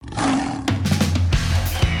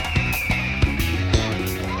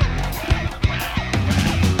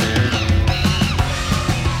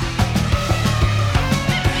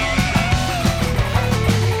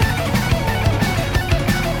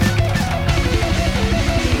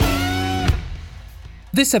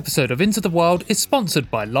This episode of Into the Wild is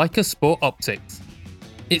sponsored by Leica Sport Optics.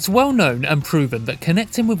 It's well known and proven that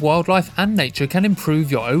connecting with wildlife and nature can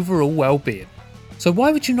improve your overall well-being. So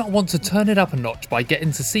why would you not want to turn it up a notch by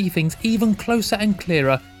getting to see things even closer and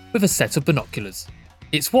clearer with a set of binoculars?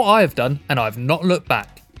 It's what I have done and I've not looked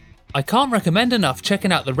back. I can't recommend enough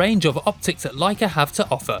checking out the range of optics that Leica have to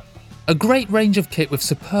offer. A great range of kit with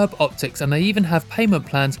superb optics, and they even have payment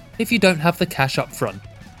plans if you don't have the cash up front.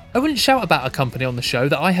 I wouldn't shout about a company on the show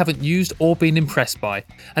that I haven't used or been impressed by,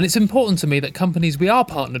 and it's important to me that companies we are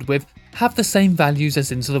partnered with have the same values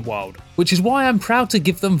as Into the Wild, which is why I'm proud to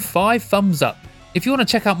give them 5 thumbs up. If you want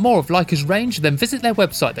to check out more of Leica's range, then visit their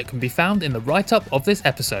website that can be found in the write-up of this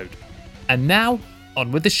episode. And now,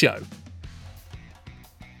 on with the show.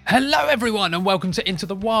 Hello everyone and welcome to Into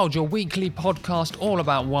the Wild, your weekly podcast all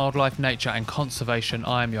about wildlife, nature and conservation.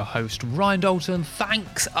 I am your host, Ryan Dalton.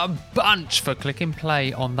 Thanks a bunch for clicking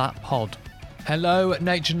play on that pod. Hello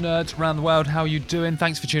nature nerds around the world, how are you doing?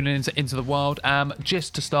 Thanks for tuning in to Into the Wild.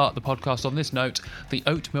 Just to start the podcast on this note, the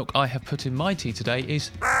oat milk I have put in my tea today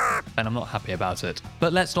is and I'm not happy about it.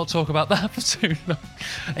 But let's not talk about that for too long.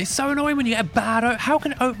 It's so annoying when you get a bad oat. How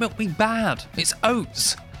can oat milk be bad? It's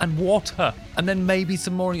oats and water, and then maybe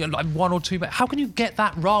some more, like 1 or 2. But how can you get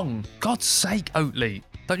that wrong? God's sake, Oatly.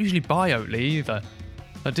 Don't usually buy Oatly either.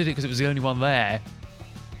 I did it because it was the only one there.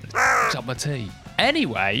 It's up my tea.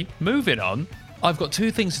 Anyway, moving on. I've got 2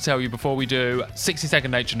 things to tell you before we do 60-second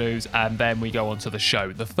nature news and then we go on to the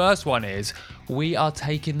show. The first one is we are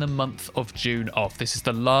taking the month of June off. This is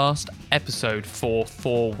the last episode for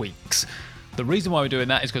 4 weeks. The reason why we're doing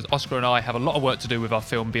that is because Oscar and I have a lot of work to do with our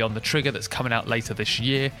film Beyond the Trigger that's coming out later this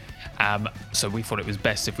year. So we thought it was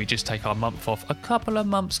best if we just take our month off a couple of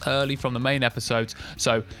months early from the main episodes.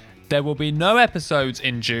 So there will be no episodes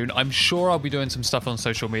in June. I'm sure I'll be doing some stuff on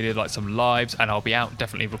social media, like some lives, and I'll be out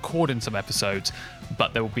definitely recording some episodes,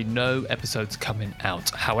 but there will be no episodes coming out.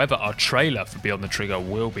 However, our trailer for Beyond the Trigger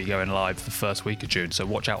will be going live the first week of June, so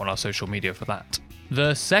watch out on our social media for that.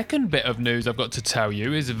 The second bit of news I've got to tell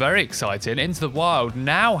you is very exciting. Into the Wild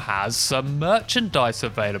now has some merchandise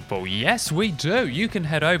available. Yes, we do. You can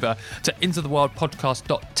head over to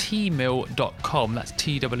intothewildpodcast.teemill.com. That's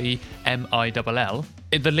TEEMILL.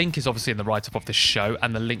 The link is obviously in the write-up of this show,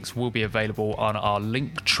 and the links will be available on our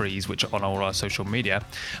link trees, which are on all our social media.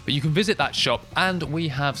 But you can visit that shop, and we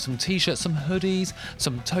have some t-shirts, some hoodies,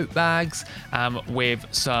 some tote bags, with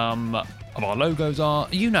some of our logos are.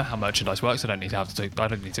 You know how merchandise works. I don't need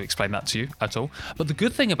to explain that to you at all. But the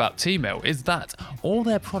good thing about T-Mill is that all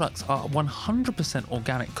their products are 100%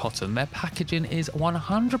 organic cotton. Their packaging is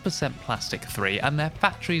 100% plastic free, and their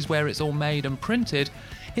factories where it's all made and printed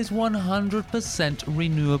is 100%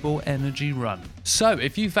 renewable energy run. So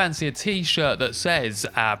if you fancy a t-shirt that says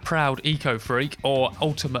Proud Eco Freak or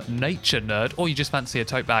Ultimate Nature Nerd, or you just fancy a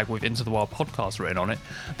tote bag with Into the Wild Podcast written on it,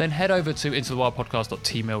 then head over to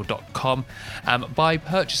intothewildpodcast.teemill.com. By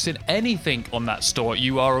purchasing anything on that store,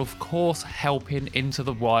 you are of course helping Into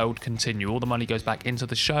the Wild continue. All the money goes back into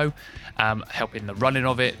the show, helping the running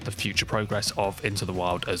of it, the future progress of Into the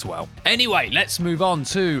Wild as well. Anyway, let's move on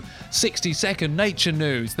to 60-second nature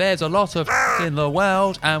news. There's a lot of in the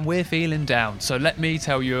world and we're feeling down. So let me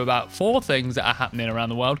tell you about 4 things that are happening around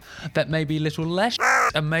the world that may be a little less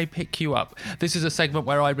and may pick you up. This is a segment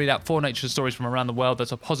where I read out 4 nature stories from around the world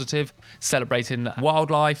that are positive, celebrating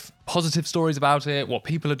wildlife, positive stories about it, what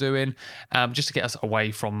people are doing, just to get us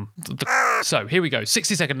away from the So here we go,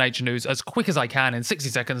 60-second nature news as quick as I can in 60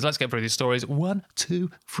 seconds. Let's get through these stories. 1,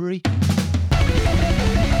 2, 3.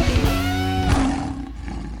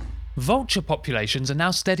 Vulture populations are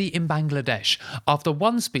now steady in Bangladesh, after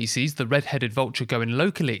 1 species, the red-headed vulture, going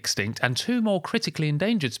locally extinct, and 2 more critically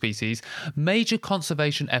endangered species. Major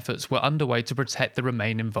conservation efforts were underway to protect the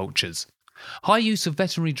remaining vultures. High use of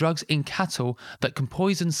veterinary drugs in cattle that can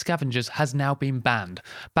poison scavengers has now been banned.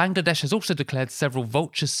 Bangladesh has also declared several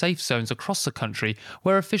vulture safe zones across the country,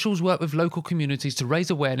 where officials work with local communities to raise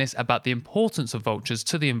awareness about the importance of vultures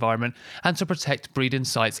to the environment and to protect breeding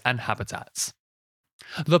sites and habitats.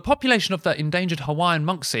 The population of the endangered Hawaiian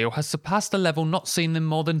monk seal has surpassed a level not seen in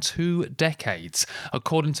more than 2 decades,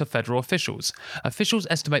 according to federal officials. Officials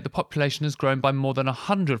estimate the population has grown by more than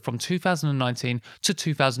 100 from 2019 to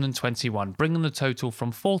 2021, bringing the total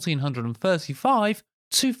from 1,435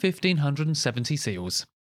 to 1,570 seals.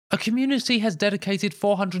 A community has dedicated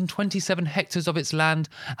 427 hectares of its land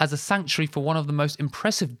as a sanctuary for one of the most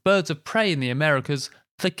impressive birds of prey in the Americas,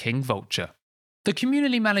 the king vulture. The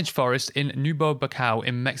communally managed forest in Nuevo Bacau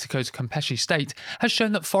in Mexico's Campeche state has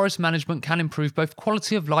shown that forest management can improve both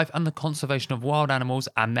quality of life and the conservation of wild animals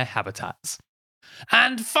and their habitats.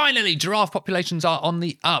 And finally, giraffe populations are on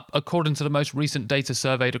the up. According to the most recent data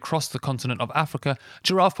surveyed across the continent of Africa,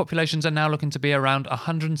 giraffe populations are now looking to be around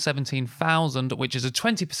 117,000, which is a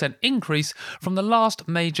 20% increase from the last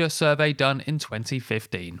major survey done in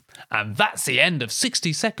 2015. And that's the end of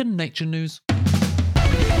 60-second nature news.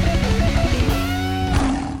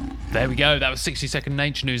 There we go, that was 60-second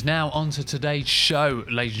nature news. Now on to today's show.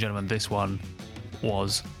 Ladies and gentlemen, this one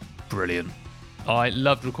was brilliant. I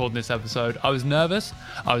loved recording this episode. I was nervous,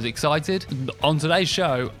 I was excited. On today's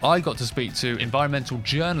show, I got to speak to environmental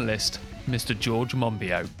journalist Mr. George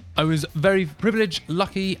Monbiot. I was very privileged,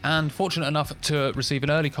 lucky and fortunate enough to receive an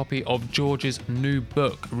early copy of George's new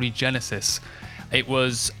book, Regenesis. It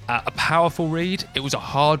was a powerful read. It was a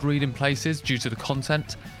hard read in places due to the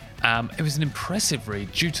content. It was an impressive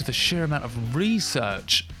read due to the sheer amount of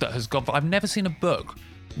research that has gone. I've never seen a book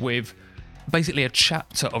with basically a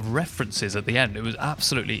chapter of references at the end. It was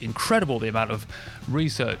absolutely incredible the amount of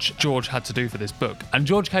research George had to do for this book. And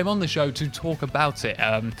George came on the show to talk about it.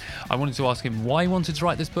 I wanted to ask him why he wanted to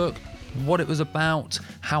write this book, what it was about,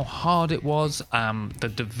 how hard it was,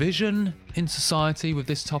 the division in society with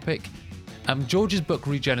this topic. George's book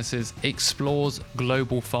Regenesis explores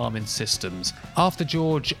global farming systems. After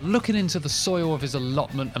George looking into the soil of his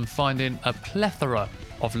allotment and finding a plethora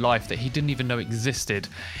of life that he didn't even know existed,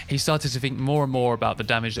 he started to think more and more about the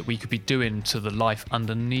damage that we could be doing to the life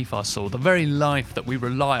underneath our soil, the very life that we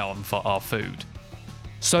rely on for our food.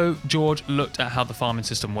 So George looked at how the farming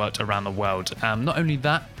system worked around the world. Not only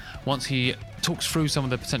that, once he talks through some of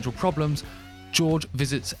the potential problems, George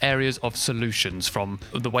visits areas of solutions, from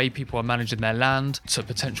the way people are managing their land to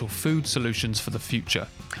potential food solutions for the future.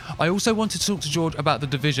 I also wanted to talk to George about the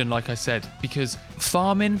division, like I said, because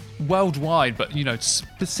farming worldwide, but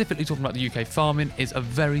specifically talking about the UK, farming is a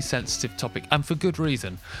very sensitive topic, and for good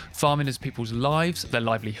reason. Farming is people's lives, their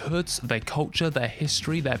livelihoods, their culture, their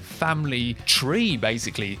history, their family tree,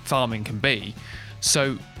 basically, farming can be.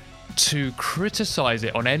 So to criticise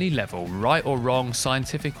it on any level, right or wrong,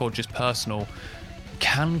 scientific or just personal,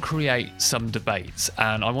 can create some debates.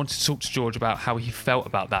 And I wanted to talk to George about how he felt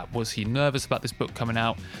about that. Was he nervous about this book coming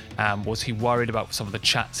out? Was he worried about some of the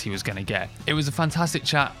chats he was going to get? It was a fantastic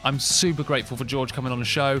chat. I'm super grateful for George coming on the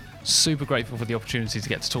show, super grateful for the opportunity to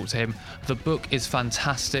get to talk to him. The book is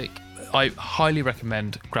fantastic. I highly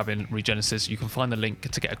recommend grabbing Regenesis. You can find the link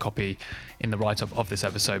to get a copy in the write-up of this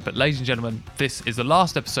episode. But ladies and gentlemen, this is the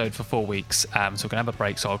last episode for 4 weeks, so we're going to have a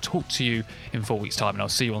break. So I'll talk to you in 4 weeks' time, and I'll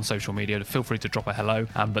see you on social media. Feel free to drop a hello.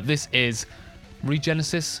 But this is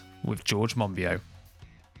Regenesis with George Monbiot.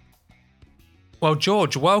 Well,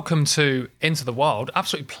 George, welcome to Into the Wild.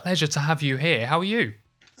 Absolute pleasure to have you here. How are you?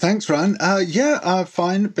 Thanks, Ryan.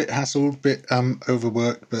 Fine. A bit hassled, bit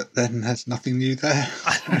overworked, but then there's nothing new there.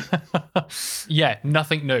 Yeah,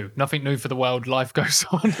 nothing new. Nothing new for the world. Life goes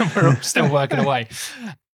on and we're all still working away.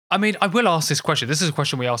 I mean, I will ask this question. This is a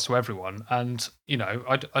question we ask to everyone. And,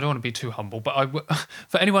 I don't want to be too humble, but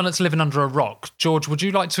for anyone that's living under a rock, George, would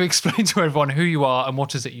you like to explain to everyone who you are and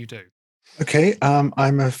what is it you do? Okay, I'm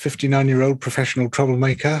a 59-year-old professional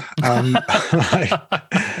troublemaker.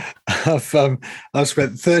 I've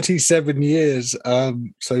spent 37 years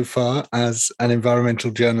so far as an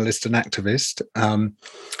environmental journalist and activist,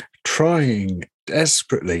 trying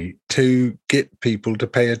desperately to get people to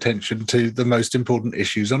pay attention to the most important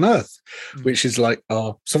issues on Earth, which is like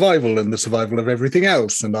our survival and the survival of everything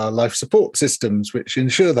else, and our life support systems, which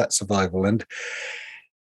ensure that survival. And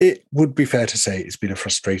it would be fair to say it's been a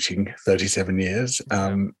frustrating 37 years,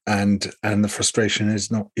 and the frustration is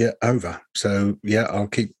not yet over. So, yeah, I'll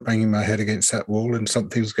keep banging my head against that wall and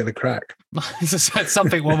something's going to crack.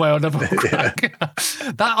 Something one way or another will crack.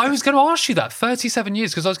 That, I was going to ask you that, 37 years,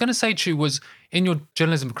 because I was going to say to you, was in your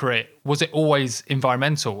journalism career, was it always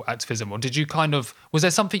environmental activism, or did you was there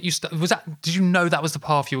something did you know that was the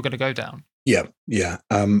path you were going to go down? Yeah.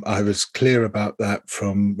 I was clear about that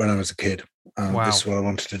from when I was a kid. Wow. This is what I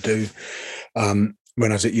wanted to do.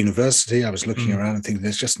 When I was at university, I was looking around and thinking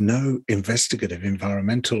there's just no investigative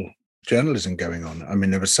environmental journalism going on. I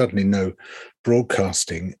mean, there was suddenly no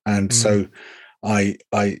broadcasting. And so I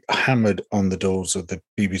hammered on the doors of the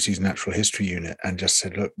BBC's Natural History Unit and just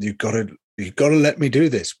said, look, you've got to let me do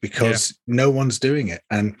this, because no one's doing it.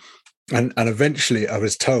 And eventually I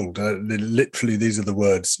was told, literally these are the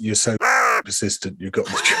words, you're so persistent, you got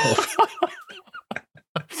the job.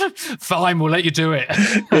 Fine, we'll let you do it.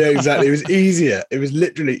 Yeah, exactly. It was easier. It was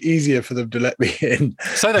literally easier for them to let me in.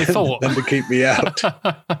 So they thought. Than to keep me out.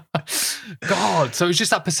 God. So it was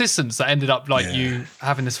just that persistence that ended up you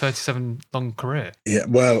having this 37 long career. Yeah.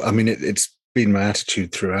 Well, I mean, it's been my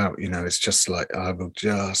attitude throughout. It's just like, I will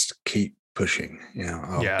just keep pushing.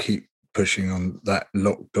 I'll keep pushing on that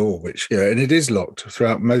locked door, which, and it is locked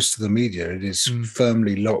throughout most of the media. It is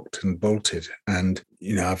firmly locked and bolted. And,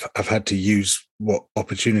 I've had to use what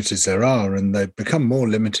opportunities there are, and they've become more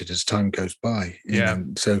limited as time goes by.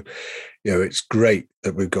 So, it's great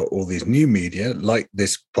that we've got all these new media like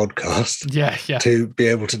this podcast to be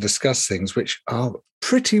able to discuss things which are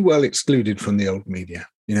pretty well excluded from the old media.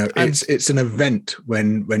 It's an event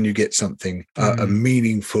when you get something, a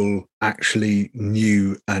meaningful, actually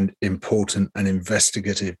new and important and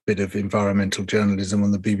investigative bit of environmental journalism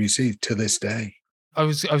on the BBC to this day. I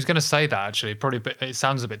was going to say that, actually. Probably it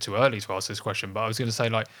sounds a bit too early to ask this question, but I was going to say,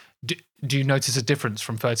 like, do you notice a difference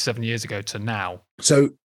from 37 years ago to now?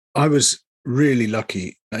 So I was really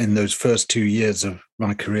lucky in those first 2 years of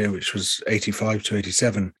my career, which was 85 to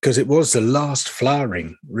 87, because it was the last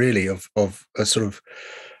flowering, really, of a sort of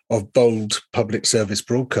bold public service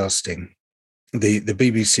broadcasting. The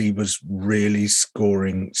BBC was really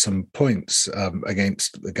scoring some points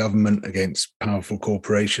against the government, against powerful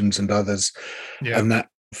corporations and others. And that,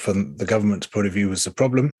 from the government's point of view, was the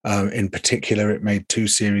problem. In particular, it made 2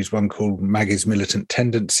 series, one called Maggie's Militant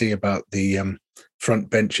Tendency, about the front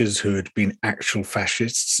benchers who had been actual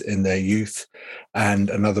fascists in their youth, and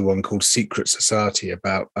another one called Secret Society,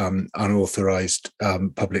 about unauthorized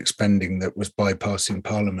public spending that was bypassing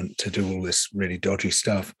Parliament to do all this really dodgy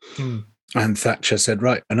stuff. And Thatcher said,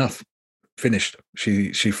 right, enough, finished.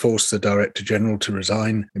 She forced the Director General to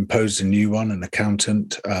resign, imposed a new one, an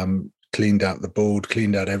accountant, cleaned out the board,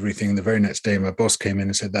 cleaned out everything. The very next day, my boss came in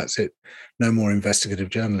and said, that's it, no more investigative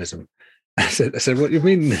journalism. I said, what do you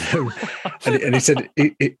mean? And he said,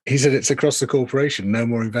 it's across the corporation, no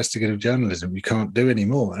more investigative journalism. You can't do any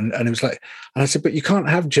more. And it was like, and I said, but you can't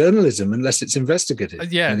have journalism unless it's investigative.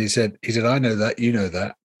 And he said, I know that, you know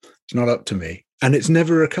that. It's not up to me. And it's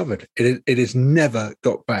never recovered. It has never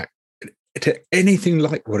got back to anything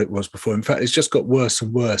like what it was before. In fact, it's just got worse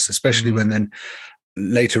and worse, especially when then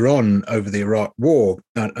later on, over the Iraq War,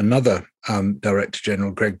 another Director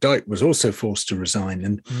General, Greg Dyke, was also forced to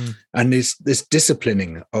resign. And this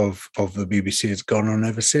disciplining of the BBC has gone on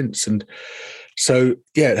ever since. And so,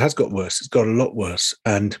 it has got worse. It's got a lot worse.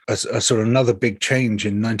 And a sort of another big change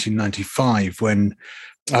in 1995, when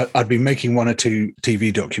I'd been making 1 or 2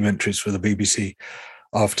 TV documentaries for the BBC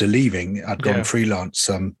after leaving. I'd gone freelance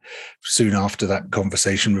soon after that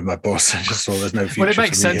conversation with my boss. I just saw there's no future. Well, it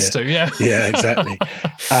makes sense to, yeah, exactly.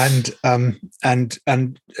 and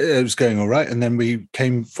it was going all right. And then we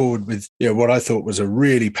came forward with what I thought was a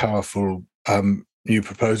really powerful new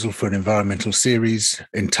proposal for an environmental series,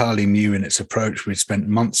 entirely new in its approach. We'd spent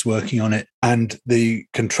months working on it. And the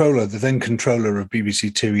then controller of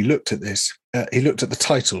BBC Two, he looked at this. He looked at the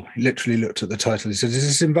title. He literally looked at the title. He said, is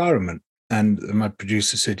this environment? And my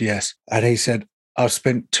producer said, yes. And he said, I've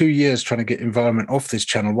spent 2 years trying to get environment off this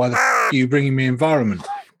channel. Why the are you bringing me environment?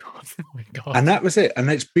 Oh my God. And that was it. And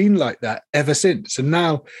it's been like that ever since. And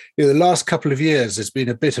now, the last couple of years, there's been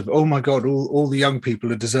a bit of, oh my God, all the young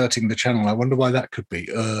people are deserting the channel. I wonder why that could be.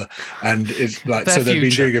 And it's like, so they've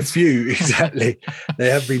been doing a few, exactly. They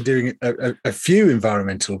have been doing a few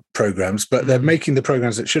environmental programs, but they're making the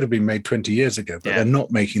programs that should have been made 20 years ago, but they're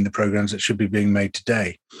not making the programs that should be being made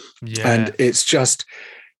today. And it's just,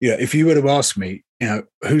 if you were to ask me,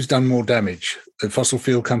 who's done more damage, the fossil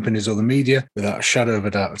fuel companies or the media? Without a shadow of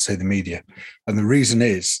a doubt, I'd say the media. And the reason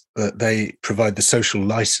is that they provide the social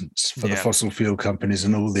license for the fossil fuel companies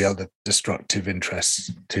and all the other destructive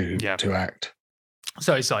interests to act.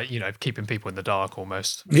 So it's like, keeping people in the dark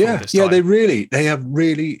almost. They have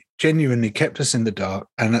really genuinely kept us in the dark.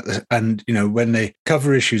 And when they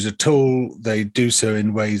cover issues at all, they do so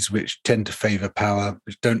in ways which tend to favor power,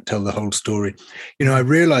 which don't tell the whole story. I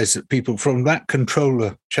realized that people from that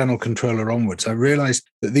channel controller onwards, I realized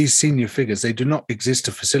that these senior figures, they do not exist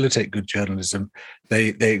to facilitate good journalism.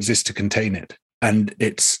 They exist to contain it. And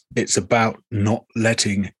it's about not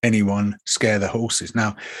letting anyone scare the horses.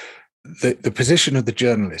 Now, the position of the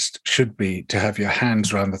journalist should be to have your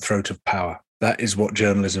hands around the throat of power. That is what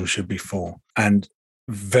journalism should be for. And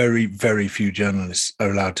very, very few journalists are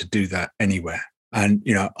allowed to do that anywhere. And,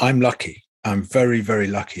 I'm lucky. I'm very, very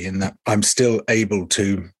lucky in that I'm still able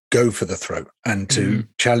to go for the throat and to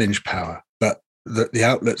challenge power. But the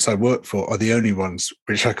outlets I work for are the only ones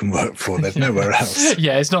which I can work for. There's nowhere else.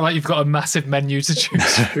 It's not like you've got a massive menu to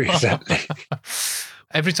choose from. Exactly.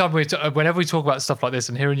 Every time whenever we talk about stuff like this,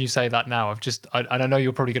 and hearing you say that now, and I know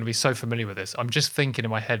you're probably going to be so familiar with this, I'm just thinking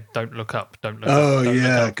in my head, don't look up, don't look up. Oh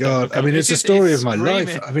yeah, God. I mean, it's a story of my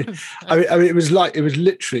life. I mean, it was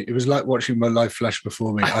like watching my life flash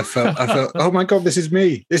before me. I felt, oh my God, this is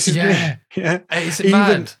me. This is me. Yeah. It's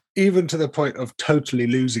mad. even to the point of totally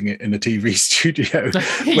losing it in a TV studio.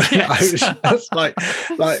 When I was just like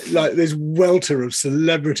this welter of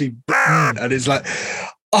celebrity, and it's like,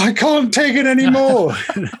 I can't take it anymore.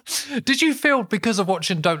 Did you feel, because of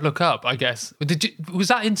watching Don't Look Up, I guess, was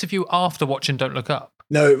that interview after watching Don't Look Up?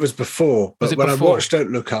 No, it was before. But when before? I watched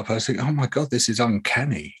Don't Look Up, I was thinking, oh my God, this is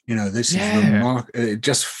uncanny. This is remarkable. It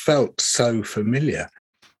just felt so familiar.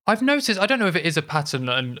 I've noticed, I don't know if it is a pattern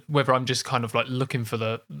and whether I'm just kind of like looking for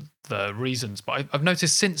the reasons, but I've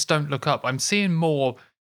noticed since Don't Look Up, I'm seeing more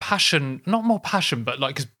passion, not more passion, but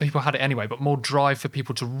like, because people had it anyway, but more drive for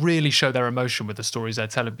people to really show their emotion with the stories they're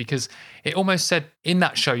telling, because it almost said in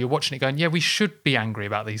that show, you're watching it going, yeah, we should be angry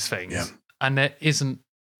about these things. Yeah. And there isn't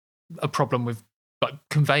a problem with like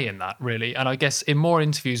conveying that, really. And I guess in more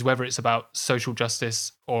interviews, whether it's about social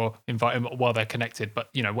justice or environment, while they're connected, but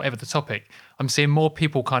whatever the topic, I'm seeing more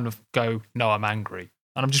people kind of go, no, I'm angry.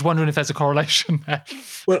 And I'm just wondering if there's a correlation there.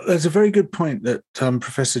 Well, there's a very good point that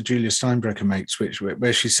Professor Julia Steinbrecher makes,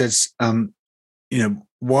 where she says,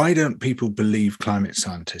 why don't people believe climate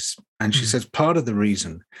scientists? And she says part of the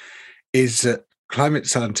reason is that climate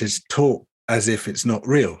scientists talk as if it's not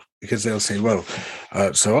real, because they'll say, well,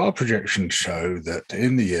 so our projections show that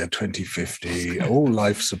in the year 2050, all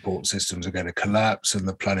life support systems are going to collapse and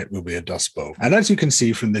the planet will be a dust bowl. And as you can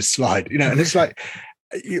see from this slide, and it's like,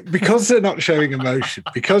 because they're not showing emotion,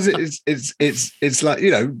 because it's like,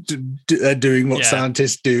 they're doing what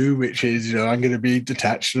scientists do, which is, I'm going to be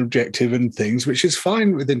detached and objective and things, which is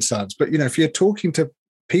fine within science. But, if you're talking to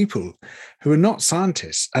people who are not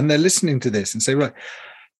scientists and they're listening to this and say, right,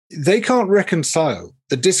 they can't reconcile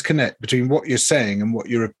the disconnect between what you're saying and what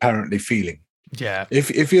you're apparently feeling. Yeah.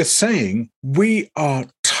 If you're saying we are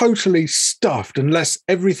totally stuffed unless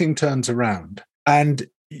everything turns around, and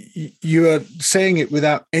you are saying it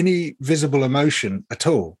without any visible emotion at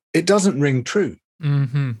all, it doesn't ring true.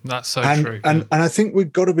 Mm-hmm. That's so true. And I think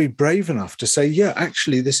we've got to be brave enough to say, yeah,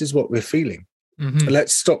 actually, this is what we're feeling. Mm-hmm.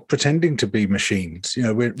 Let's stop pretending to be machines.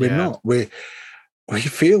 We're not. We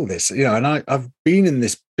feel this, and I've been in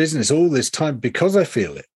this business all this time because I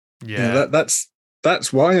feel it. Yeah,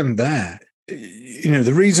 that's why I'm there.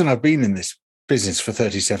 The reason I've been in this business for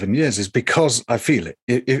 37 years is because I feel it.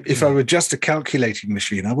 If I were just a calculating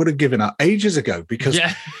machine, I would have given up ages ago, because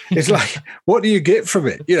it's like, what do you get from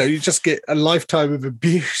it? You just get a lifetime of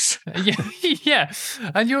abuse. Yeah.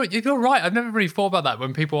 And you're right. I've never really thought about that.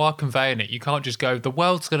 When people are conveying it, you can't just go, the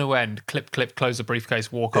world's going to end, clip, close the briefcase,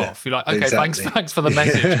 walk off. You're like, okay, exactly. Thanks for the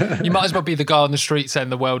message. You might as well be the guy on the street saying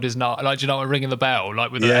the world is not, like, ringing the bell,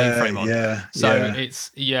 like with an A-frame on.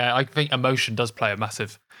 It's, I think emotion does play a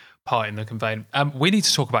massive part in the conveying. We need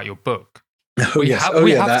to talk about your book. We have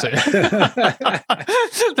to.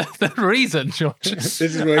 the reason, George. This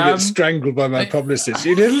is where I get strangled by my publicist.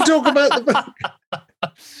 You didn't talk about the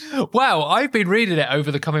book. Well, I've been reading it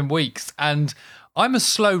over the coming weeks, and I'm a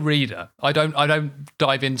slow reader. I don't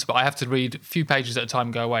dive into, but I have to read a few pages at a time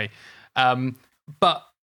and go away. But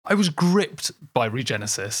I was gripped by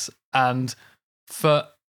Regenesis, and for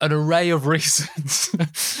an array of reasons,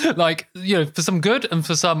 like, for some good and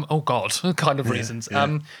for some, oh God, kind of reasons.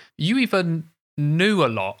 Yeah. You even knew a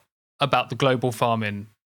lot about the global farming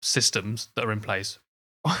systems that are in place,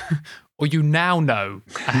 or you now know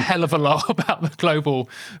a hell of a lot about the global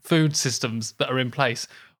food systems that are in place.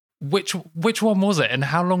 Which one was it, and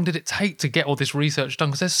how long did it take to get all this research done?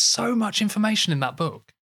 Because there's so much information in that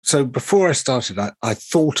book. So before I started, I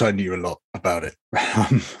thought I knew a lot about it,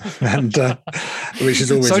 and which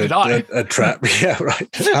is always a trap. Yeah, right.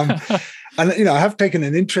 And I have taken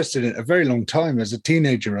an interest in it a very long time. As a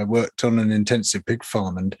teenager, I worked on an intensive pig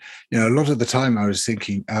farm, and a lot of the time I was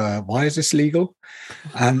thinking, why is this legal?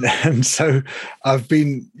 And so I've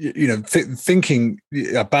been thinking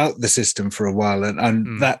about the system for a while,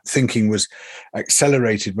 and that thinking was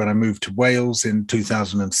accelerated when I moved to Wales in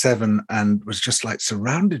 2007, and was just like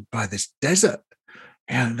surrounded by this desert.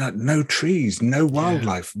 No trees, no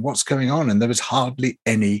wildlife. What's going on? And there was hardly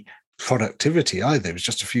any productivity either. It was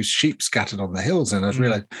just a few sheep scattered on the hills, and I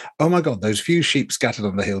realized, oh my God, those few sheep scattered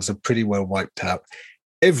on the hills have pretty well wiped out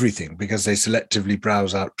everything, because they selectively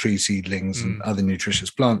browse out tree seedlings and other nutritious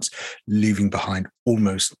plants, leaving behind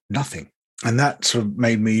almost nothing. And that sort of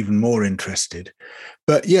made me even more interested.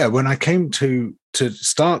 But when I came to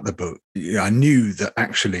start the book, I knew that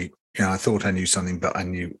actually, I thought I knew something, but I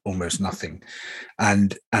knew almost nothing.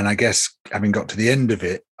 And I guess having got to the end of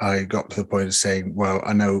it, I got to the point of saying, well,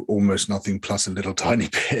 I know almost nothing plus a little tiny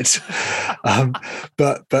bit.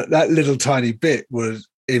 But that little tiny bit was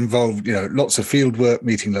involved, lots of field work,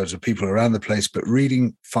 meeting loads of people around the place, but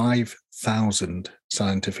reading 5,000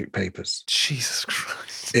 scientific papers. Jesus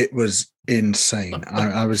Christ. It was insane.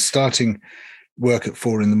 I was starting work at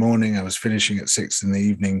 4 a.m. I was finishing at 6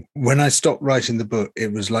 p.m. When I stopped writing the book,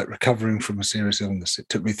 it was like recovering from a serious illness. It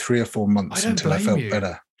took me 3 or 4 months until I felt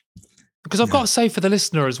better. Because I've got to say for the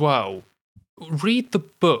listener as well, read the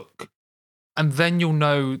book and then you'll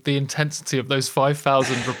know the intensity of those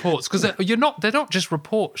 5,000 reports. Because they're not just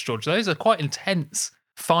reports, George. Those are quite intense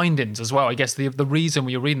findings as well. I guess the reason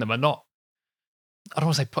you're reading them are not, I don't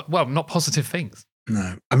want to say, not positive things.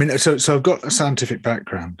 No. I mean, so I've got a scientific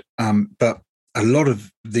background, but a lot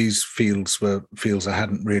of these fields were fields I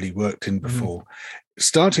hadn't really worked in before,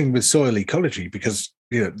 starting with soil ecology, because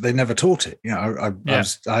they never taught it. I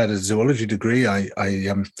had a zoology degree. I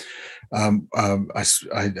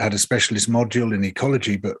had a specialist module in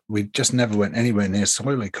ecology, but we just never went anywhere near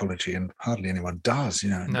soil ecology, and hardly anyone does.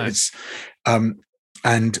 No. It's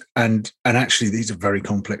and actually these are very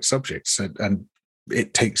complex subjects, and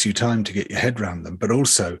it takes you time to get your head around them. But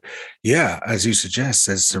also, as you suggest,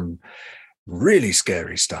 there's some really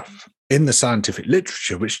scary stuff in the scientific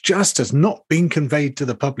literature which just has not been conveyed to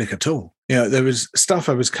the public at all. There was stuff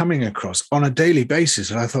I was coming across on a daily basis,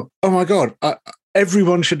 and I thought, oh my God,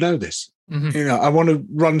 everyone should know this. I want to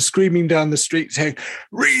run screaming down the street saying,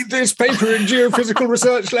 read this paper in Geophysical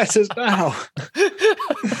Research Letters now,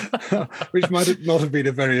 which might not have been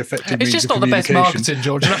a very effective means It's just of not the best marketing,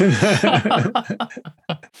 George.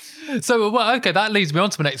 So, okay, that leads me on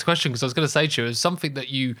to my next question, because I was going to say to you, is something that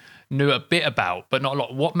you knew a bit about, but not a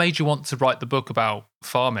lot. What made you want to write the book about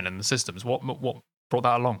farming and the systems? What brought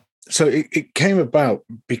that along? So it came about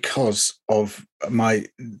because of my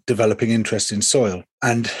developing interest in soil.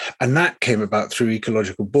 And that came about through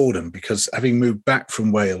ecological boredom, because having moved back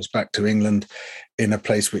from Wales back to England in a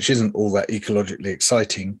place which isn't all that ecologically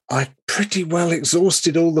exciting, I pretty well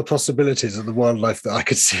exhausted all the possibilities of the wildlife that I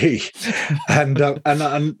could see. and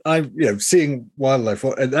I seeing wildlife,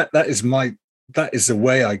 that is the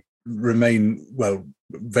way I remain,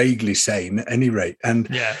 vaguely sane at any rate, and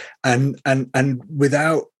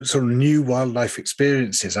without sort of new wildlife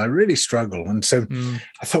experiences I really struggle. And so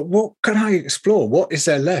I thought, what can I explore? What is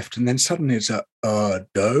there left? And then suddenly it's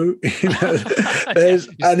doe. There's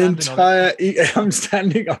an entire I'm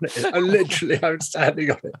standing on it. I'm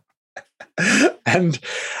standing on it. and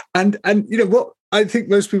what I think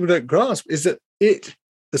most people don't grasp is that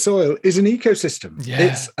the soil is an ecosystem.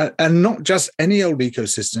 It's and not just any old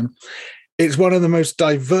ecosystem. It's one of the most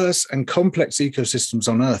diverse and complex ecosystems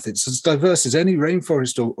on Earth. It's as diverse as any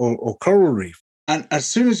rainforest or coral reef. And as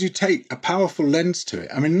soon as you take a powerful lens to it,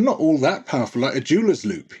 I mean, not all that powerful, like a jeweler's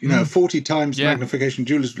loupe, 40 times magnification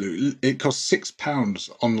jeweler's loupe, it costs £6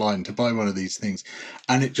 online to buy one of these things.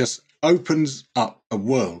 And it just opens up a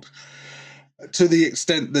world to the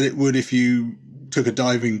extent that it would if you took a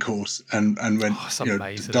diving course and went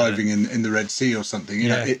diving in the Red Sea or something.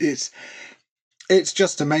 It's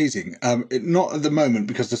just amazing. Not at the moment,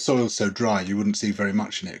 because the soil's so dry, you wouldn't see very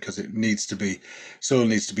much in it, because soil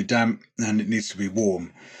needs to be damp and it needs to be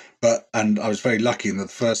warm. And I was very lucky in that the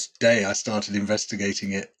first day I started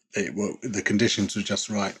investigating it, the conditions were just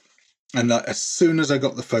right. And as soon as I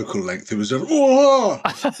got the focal length, it was just, oh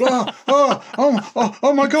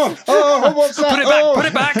my God, what's that? Put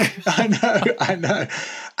it back. I know.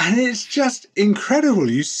 And it's just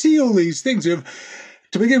incredible. You see all these things. You have,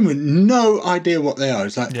 to begin with, no idea what they are.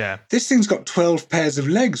 It's like, this thing's got 12 pairs of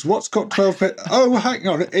legs. What's got 12 pairs? Oh, hang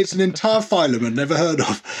on. It's an entire phylum I'd never heard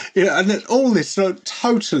of. And all this so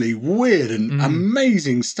totally weird and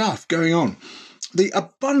amazing stuff going on. The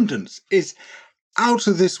abundance is out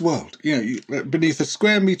of this world. Beneath a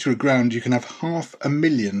square metre of ground, you can have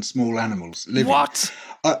 500,000 small animals living. What?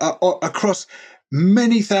 Across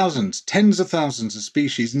many thousands, tens of thousands of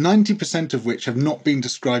species, 90% of which have not been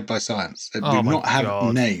described by science. They do not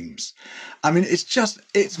have names. I mean,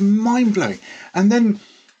 it's mind-blowing. And then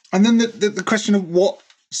the question of what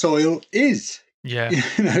soil is. Yeah.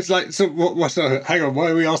 It's like, so hang on, why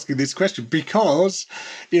are we asking this question? Because,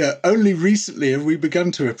 only recently have we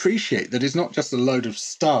begun to appreciate that it's not just a load of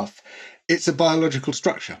stuff. It's a biological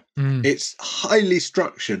structure. It's highly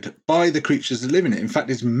structured by the creatures that live in it. In fact,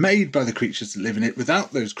 it's made by the creatures that live in it.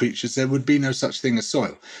 Without those creatures, there would be no such thing as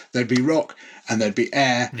soil. There'd be rock and there'd be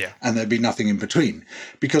air and there'd be nothing in between.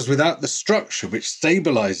 Because without the structure which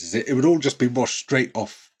stabilizes it, it would all just be washed straight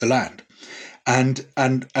off the land. And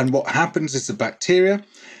what happens is the bacteria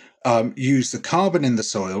use the carbon in the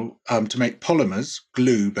soil to make polymers,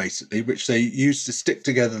 glue basically, which they use to stick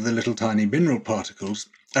together the little tiny mineral particles.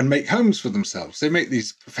 and make homes for themselves. They make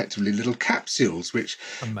these effectively little capsules which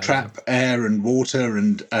Amazing. trap air and water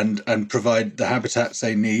and provide the habitats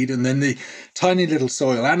they need. And then the tiny little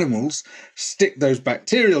soil animals stick those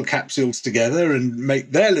bacterial capsules together and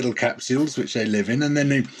make their little capsules which they live in. And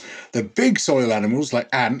then the big soil animals like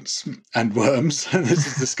ants and worms, and this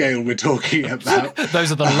is the scale we're talking about.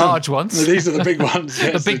 Those are the large ones. These are the big ones.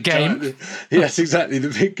 Yes, the big game. Yes, exactly, the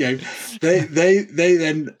big game. They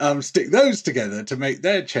then stick those together to make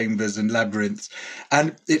their chambers and labyrinths,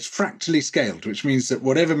 and it's fractally scaled, which means that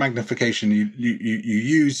whatever magnification you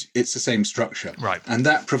use, it's the same structure, right? And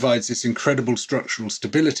that provides this incredible structural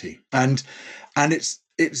stability, and it's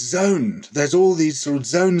zoned. There's all these sort of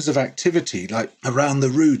zones of activity, like around the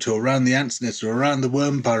root or around the ant's nest or around the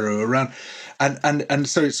worm burrow, around, and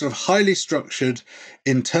so it's sort of highly structured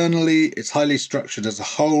internally. It's highly structured as a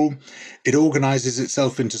whole. It organizes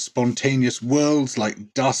itself into spontaneous worlds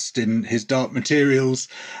like dust in his dark materials.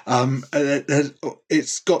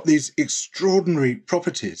 It's got these extraordinary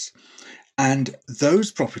properties. And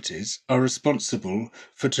those properties are responsible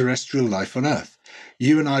for terrestrial life on Earth.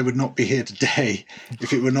 You and I would not be here today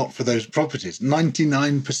if it were not for those properties.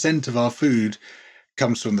 99% of our food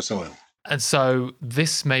comes from the soil. And so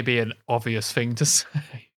this may be an obvious thing to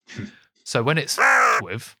say. So when it's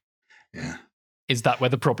with, is that where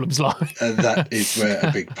the problems lie? That is where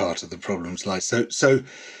a big part of the problems lie. So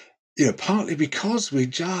partly because we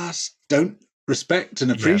just don't respect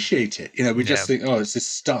and appreciate it. We just think, oh, it's this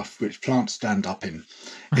stuff which plants stand up in.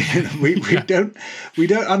 we don't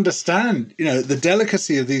understand, the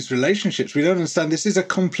delicacy of these relationships. We don't understand this is a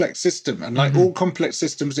complex system, and like all complex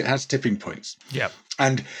systems, it has tipping points. Yeah.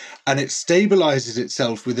 And it stabilizes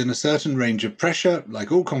itself within a certain range of pressure, like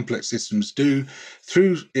all complex systems do,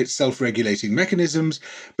 through its self-regulating mechanisms.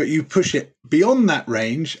 But you push it beyond that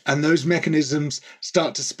range, and those mechanisms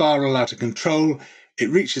start to spiral out of control. It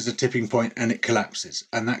reaches a tipping point and it collapses,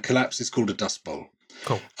 and that collapse is called a dust bowl.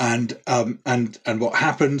 Cool. And what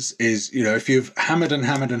happens is, if you've hammered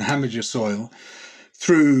your soil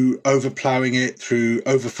through over ploughing it, through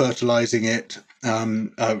over fertilizing it,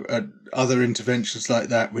 other interventions like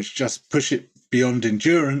that, which just push it beyond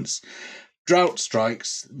endurance, drought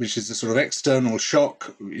strikes, which is a sort of external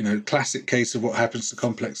shock, classic case of what happens to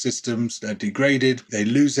complex systems. They're degraded, they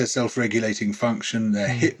lose their self-regulating function, they're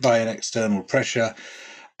hit by an external pressure.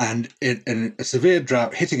 And in a severe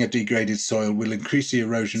drought, hitting a degraded soil will increase the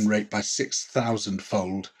erosion rate by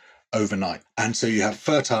 6,000-fold overnight. And so you have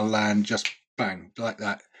fertile land just bang, like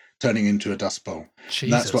that, turning into a dust bowl.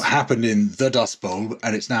 That's what happened in the Dust Bowl,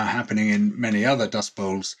 and it's now happening in many other dust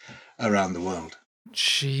bowls around the world.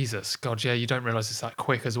 Jesus, God, yeah, you don't realise it's that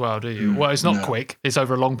quick as well, do you? Well, it's not quick. It's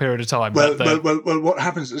over a long period of time. Well, what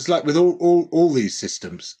happens is, like with all these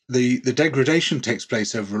systems, the degradation takes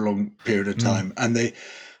place over a long period of time, and they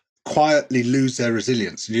quietly lose their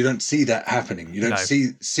resilience, and you don't see that happening. You don't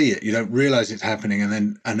see it. You don't realise it's happening,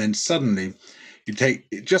 and then suddenly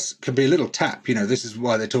it just can be a little tap. This is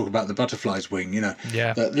why they talk about the butterfly's wing.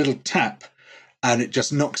 That little tap. And it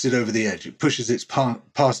just knocks it over the edge. It pushes it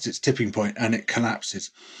past its tipping point, and it collapses.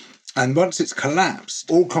 And once it's collapsed,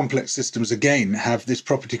 all complex systems, again, have this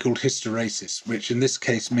property called hysteresis, which in this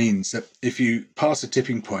case means that if you pass a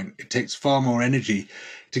tipping point, it takes far more energy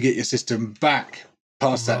to get your system back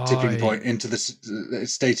past that tipping point into the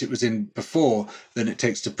state it was in before than it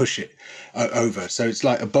takes to push it over. So it's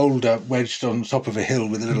like a boulder wedged on top of a hill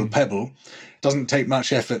with a little pebble. Doesn't take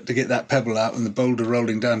much effort to get that pebble out and the boulder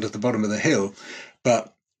rolling down to the bottom of the hill,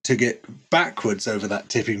 but to get backwards over that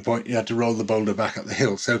tipping point, you had to roll the boulder back up the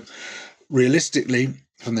hill. So realistically,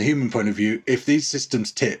 from the human point of view, if these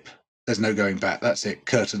systems tip, there's no going back. That's it.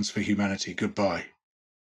 Curtains for humanity. Goodbye.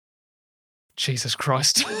 Jesus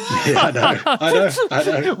Christ. Yeah,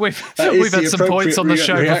 I know. We've had some points on the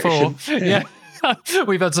show before. Yeah.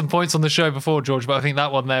 We've had some points on the show before, George, but I think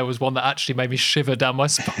that one there was one that actually made me shiver down my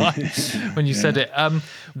spine when you said it.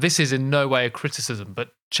 This is in no way a criticism, but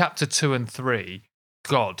chapter 2 and 3,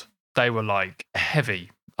 God, they were like heavy,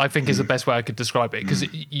 I think is the best way I could describe it. Because,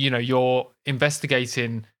 you're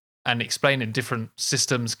investigating and explaining different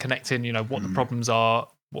systems, connecting, what the problems are,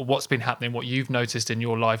 what's been happening, what you've noticed in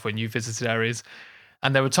your life when you visited areas.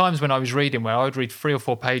 And there were times when I was reading where I would read 3 or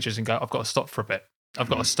 4 pages and go, I've got to stop for a bit. I've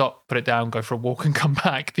got to stop, put it down, go for a walk and come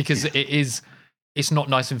back, because it's not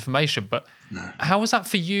nice information. But how was that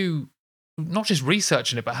for you, not just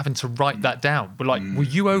researching it, but having to write that down? But were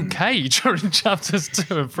you okay during chapters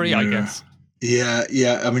 2 and 3, I guess?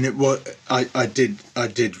 Yeah. I mean, I did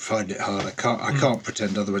find it hard. I can't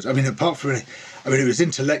pretend otherwise. I mean, apart from it, it was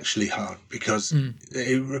intellectually hard because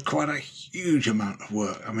it required a huge amount of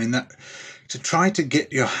work. I mean, that to try to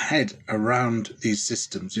get your head around these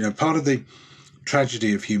systems. Part of the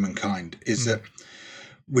tragedy of humankind is that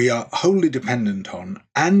we are wholly dependent on,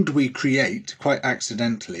 and we create, quite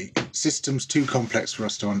accidentally, systems too complex for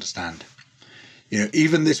us to understand.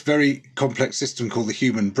 Even this very complex system called the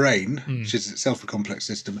human brain, which is itself a complex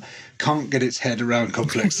system, can't get its head around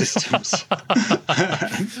complex systems.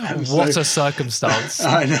 What a circumstance.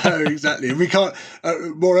 I know, exactly. And we can't,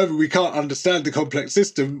 moreover, we can't understand the complex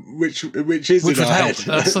system, which is in our head.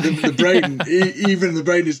 The brain, even the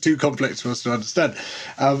brain is too complex for us to understand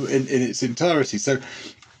in its entirety.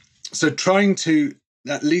 So trying to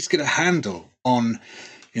at least get a handle on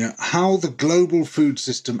how the global food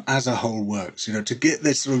system as a whole works, to get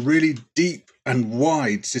this sort of really deep and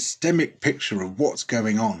wide systemic picture of what's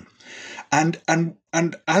going on. And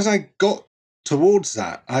as I got towards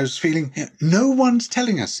that, I was feeling, no one's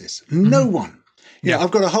telling us this. No one.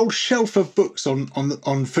 I've got a whole shelf of books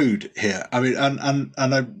on food here. I mean, and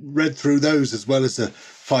I read through those as well as the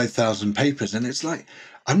 5,000 papers. And it's like,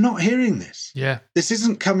 I'm not hearing this. Yeah. This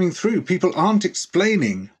isn't coming through. People aren't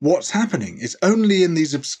explaining what's happening. It's only in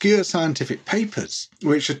these obscure scientific papers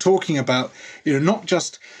which are talking about, not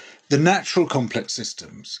just the natural complex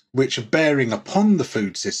systems which are bearing upon the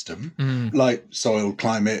food system, like soil,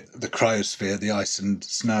 climate, the cryosphere, the ice and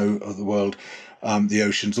snow of the world, the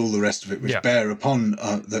oceans, all the rest of it, which bear upon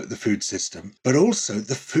the food system, but also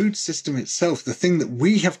the food system itself, the thing that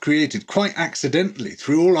we have created quite accidentally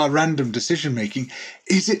through all our random decision making,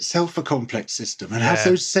 is itself a complex system and has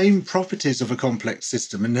those same properties of a complex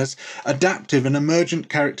system and has adaptive and emergent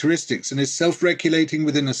characteristics and is self-regulating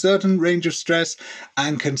within a certain range of stress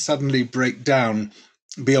and can suddenly break down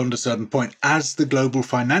beyond a certain point, as the global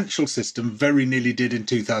financial system very nearly did in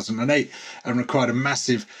 2008 and required a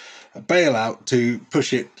massive bailout to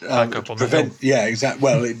push it to prevent. Yeah, exactly.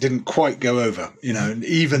 Well, it didn't quite go over, and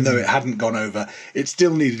even though it hadn't gone over, it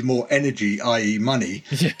still needed more energy, i.e. money,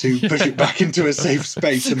 to push it back into a safe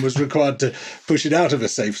space and was required to push it out of a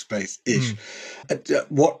safe space-ish.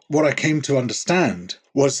 What I came to understand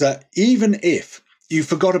was that even if you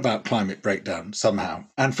forgot about climate breakdown somehow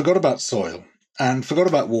and forgot about soil and forgot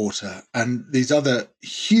about water and these other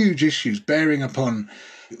huge issues bearing upon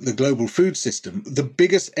the global food system, the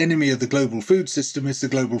biggest enemy of the global food system is the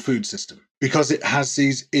global food system, because it has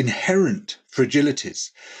these inherent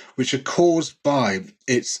fragilities which are caused by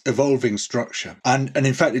its evolving structure. And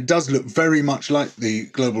in fact, it does look very much like the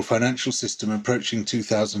global financial system approaching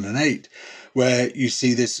 2008, where you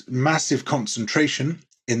see this massive concentration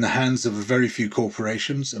in the hands of a very few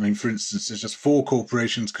corporations. I mean, for instance, there's just 4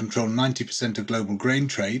 corporations control 90% of global grain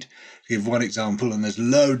trade, to give one example, and there's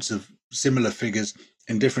loads of similar figures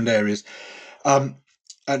in different areas.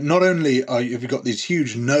 Not only have you got these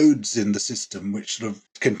huge nodes in the system which sort of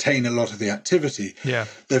contain a lot of the activity,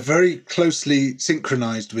 they're very closely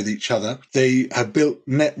synchronized with each other. They have built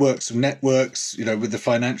networks of networks, with the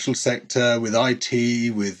financial sector, with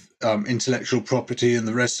IT, with intellectual property and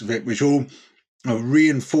the rest of it, which all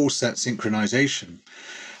reinforce that synchronization.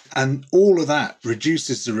 And all of that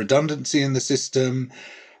reduces the redundancy in the system,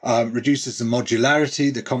 reduces the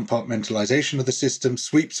modularity, the compartmentalization of the system,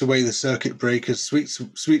 sweeps away the circuit breakers,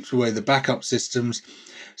 sweeps away the backup systems,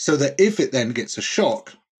 so that if it then gets a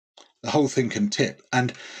shock, the whole thing can tip.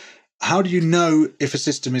 And how do you know if a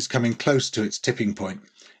system is coming close to its tipping point?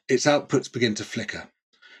 Its outputs begin to flicker.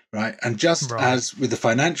 Right. And just as with the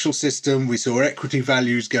financial system, we saw equity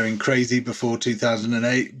values going crazy before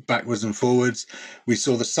 2008, backwards and forwards. We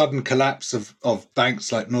saw the sudden collapse of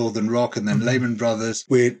banks like Northern Rock and then Lehman Brothers.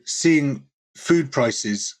 We're seeing food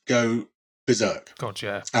prices go berserk.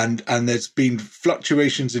 Gotcha. And there's been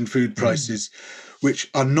fluctuations in food prices which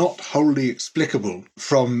are not wholly explicable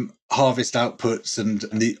from harvest outputs and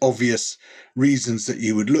the obvious reasons that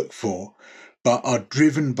you would look for, but are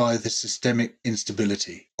driven by the systemic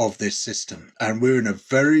instability of this system. And we're in a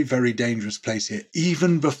very, very dangerous place here,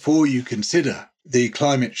 even before you consider the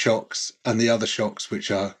climate shocks and the other shocks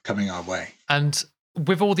which are coming our way. And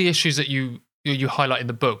with all the issues that you highlight in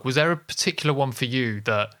the book, was there a particular one for you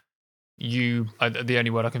that you, the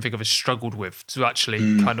only word I can think of, is struggled with to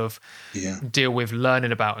actually kind of deal with,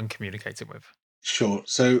 learning about and communicating with? Sure.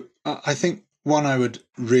 So I think one I would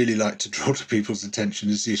really like to draw to people's attention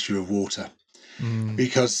is the issue of water.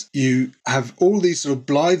 Because you have all these sort of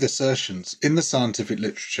blithe assertions in the scientific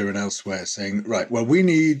literature and elsewhere saying, right, well, we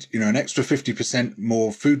need, an extra 50%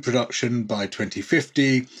 more food production by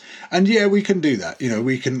 2050. And we can do that.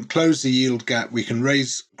 We can close the yield gap. We can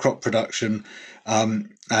raise crop production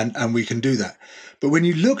and we can do that. But when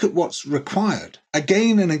you look at what's required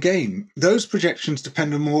again and again, those projections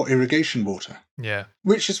depend on more irrigation water. Yeah.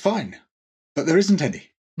 Which is fine, but there isn't any.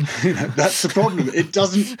 That's the problem. It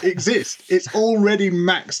doesn't exist. It's already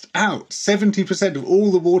maxed out. 70% of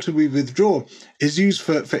all the water we withdraw is used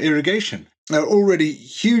for irrigation. There are already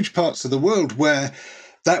huge parts of the world where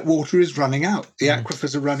that water is running out. The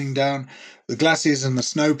aquifers are running down. The glaciers and the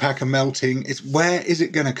snowpack are melting. It's where is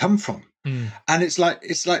it going to come from? And it's like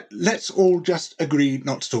let's all just agree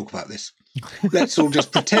not to talk about this. Let's all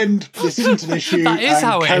just pretend this isn't an issue That is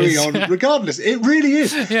and carry on regardless. It really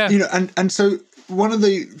is. Yeah. And so one of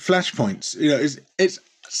the flashpoints, is it's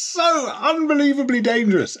so unbelievably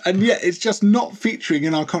dangerous, and yet it's just not featuring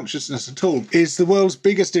in our consciousness at all, is the world's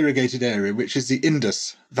biggest irrigated area, which is the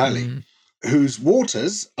Indus Valley, whose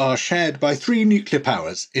waters are shared by 3 nuclear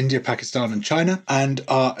powers, India, Pakistan and China, and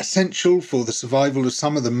are essential for the survival of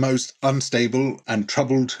some of the most unstable and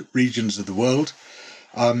troubled regions of the world.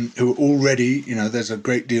 Who are already, there's a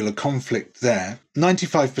great deal of conflict there.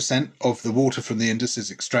 95% of the water from the Indus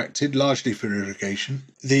is extracted, largely for irrigation.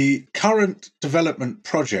 The current development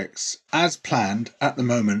projects, as planned at the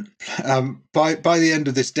moment, by the end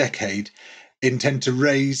of this decade, intend to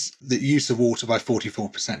raise the use of water by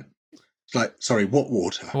 44%. Like, sorry, what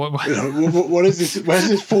water? What is this? Where's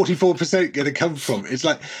this 44% going to come from? It's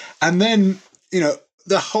like, and then,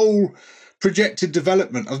 the whole projected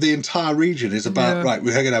development of the entire region is about, right,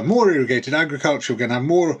 we're going to have more irrigated agriculture, we're going to have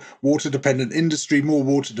more water-dependent industry, more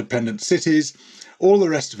water-dependent cities, all the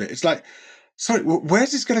rest of it. It's like, sorry,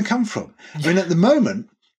 where's this going to come from? I mean, at the moment,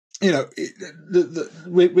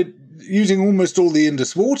 we're using almost all the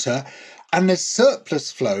Indus water, and there's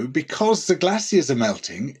surplus flow because the glaciers are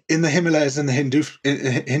melting in the Himalayas and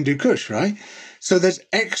the Hindu Kush, right? So there's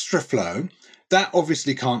extra flow. That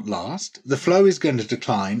obviously can't last. The flow is going to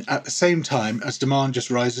decline at the same time as demand just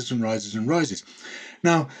rises and rises and rises.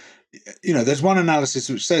 Now, there's one analysis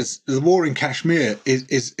which says the war in Kashmir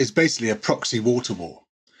is basically a proxy water war.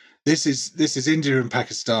 This is India and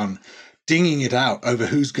Pakistan dinging it out over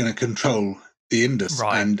who's going to control the Indus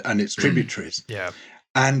and its tributaries. Yeah.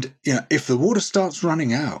 And if the water starts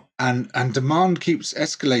running out and demand keeps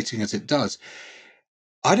escalating as it does,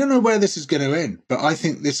 I don't know where this is going to end, but I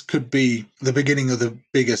think this could be the beginning of the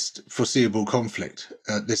biggest foreseeable conflict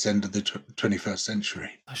at this end of the 21st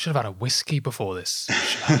century. I should have had a whiskey before this.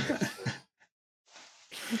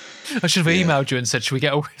 I should have emailed you and said, should we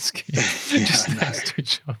get a whiskey just next to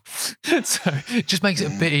each other? So it just makes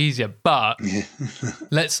it a bit easier. But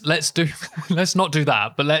let's not do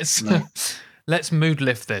that. But let's mood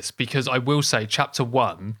lift this, because I will say chapter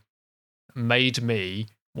 1 made me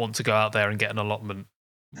want to go out there and get an allotment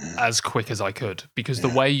as quick as I could, because the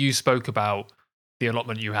way you spoke about the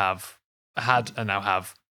allotment you had and now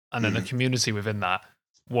have, and then the community within that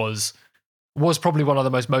was probably one of the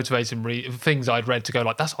most motivating things I'd read to go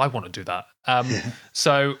like, I want to do that.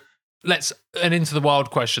 So an into the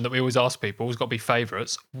wild question that we always ask people, it's got to be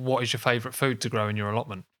favourites. What is your favourite food to grow in your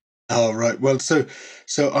allotment? Oh, right. Well, so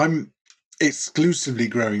I'm exclusively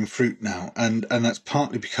growing fruit now, and that's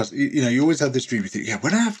partly because you always have this dream. You think,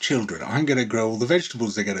 when I have children, I'm going to grow all the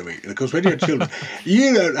vegetables they're going to eat. And of course, when you have children,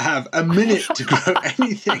 you don't have a minute to grow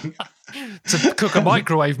anything. To cook a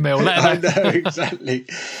microwave meal. I know, exactly.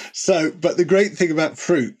 So, but the great thing about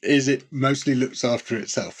fruit is it mostly looks after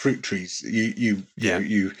itself. Fruit trees, you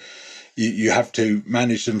have to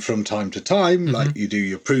manage them from time to time, like you do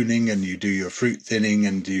your pruning and you do your fruit thinning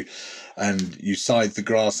and you scythe the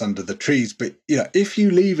grass under the trees. But if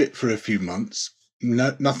you leave it for a few months,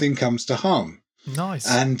 nothing comes to harm. Nice.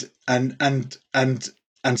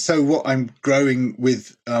 And so what I'm growing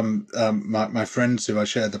with my friends who I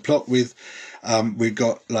share the plot with, we've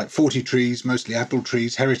got like 40 trees, mostly apple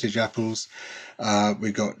trees, heritage apples.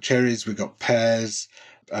 We've got cherries, we've got pears,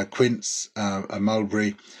 quince, a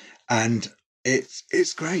mulberry, and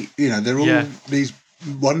it's great. They're all these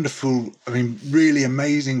wonderful, really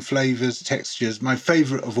amazing flavors, textures. My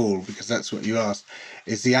favorite of all, because that's what you asked,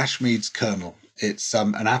 is the Ashmead's kernel. It's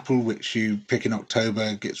an apple which you pick in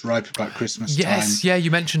October, gets ripe about Christmas time. Yes, you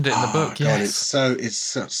mentioned it in the book. God, yes, it's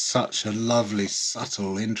such a lovely,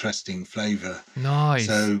 subtle, interesting flavour. Nice.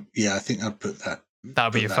 So I think I'd put that. That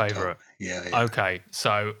would be your favourite. Yeah. Okay,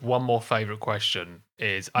 so one more favourite question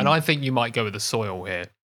is, and I think you might go with the soil here,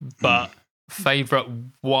 but favourite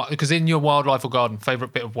what? Because in your wildlife or garden,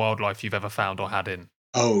 favourite bit of wildlife you've ever found or had in?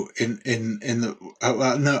 Oh, in the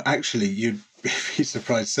no, actually, you'd be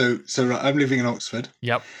surprised. So I'm living in Oxford.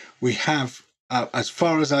 Yep. We have, as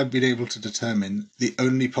far as I've been able to determine, the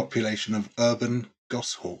only population of urban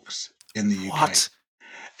goshawks in the UK. What?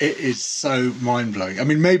 It is so mind blowing.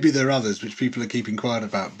 Maybe there are others which people are keeping quiet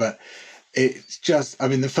about, but it's just, I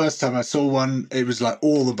mean, the first time I saw one, it was like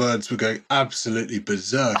all the birds were going absolutely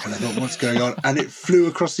berserk. And I thought, what's going on? And it flew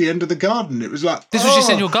across the end of the garden. It was like, This was just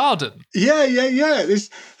in your garden? Yeah. This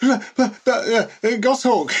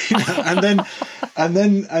goshawk. And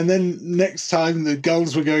then next time the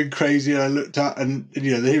gulls were going crazy, and I looked up, and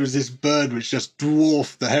there was this bird which just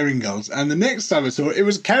dwarfed the herring gulls. And the next time I saw it, it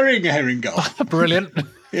was carrying a herring gull. Brilliant.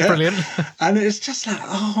 Yeah. Brilliant. And it's just like,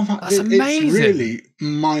 oh my, that's amazing. It's really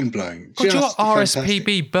mind blowing. God, your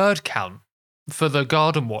RSPB bird count for the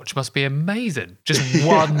Garden Watch must be amazing. Just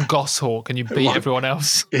one goshawk and you beat everyone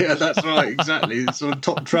else. Yeah, that's right, exactly. It's sort of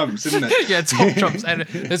top trumps, isn't it? Yeah, top trumps. And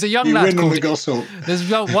there's a young lad called There's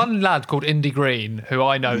one lad called Indy Green who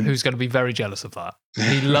I know who's going to be very jealous of that.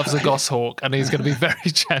 He loves a goshawk and he's going to be very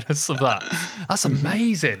jealous of that. That's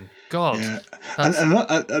amazing. God. Yeah.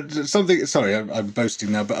 And something, sorry, I'm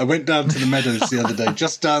boasting now, but I went down to the meadows the other day,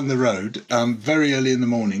 just down the road, very early in the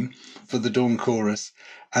morning for the dawn chorus,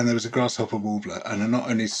 and there was a grasshopper warbler, and I not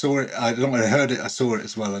only saw it, I heard it, I saw it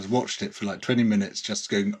as well. I watched it for like 20 minutes, just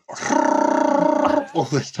going all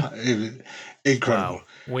this time. It was incredible. Wow.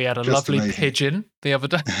 We had a just lovely amazing pigeon the other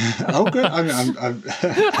day. Oh, good.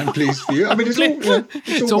 I'm pleased for you. I mean,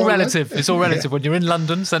 it's all relative. It's all relative. When you're in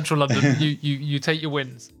London, central London, you take your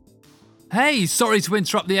wins. Hey, sorry to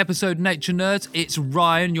interrupt the episode, Nature Nerds. It's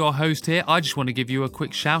Ryan, your host here. I just want to give you a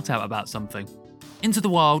quick shout out about something. Into the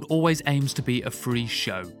Wild always aims to be a free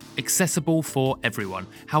show, accessible for everyone.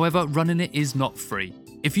 However, running it is not free.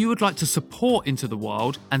 If you would like to support Into the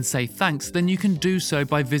Wild and say thanks, then you can do so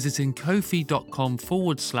by visiting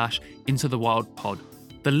ko-fi.com/Into the Wild pod.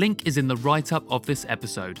 The link is in the write-up of this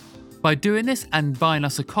episode. By doing this and buying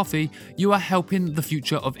us a coffee, you are helping the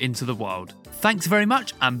future of Into the Wild. Thanks very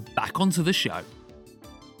much, and back onto the show.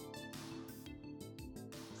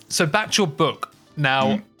 So back to your book.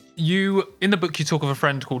 Now, in the book, you talk of a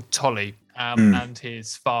friend called Tolly and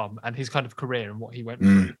his farm and his kind of career and what he went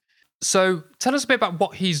through. So tell us a bit about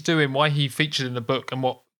what he's doing, why he featured in the book, and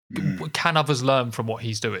what can others learn from what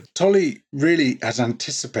he's doing. Tolly really has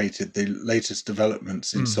anticipated the latest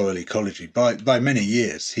developments in soil ecology by many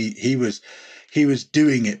years. He was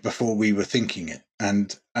doing it before we were thinking it,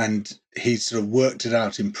 and he sort of worked it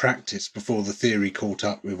out in practice before the theory caught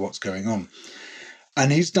up with what's going on.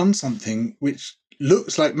 And he's done something which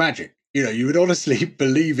looks like magic. You would honestly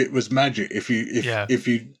believe it was magic if you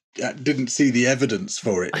didn't see the evidence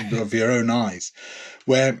for it of your own eyes,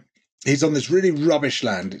 where he's on this really rubbish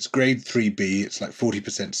land. It's grade 3B. It's like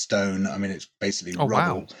 40% stone. I mean, it's basically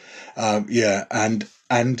rubble. Wow.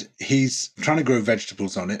 And he's trying to grow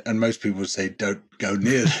vegetables on it. And most people would say, don't go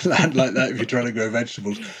near land like that if you're trying to grow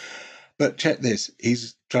vegetables. But check this.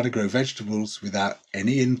 He's trying to grow vegetables without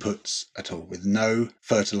any inputs at all, with no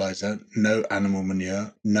fertilizer, no animal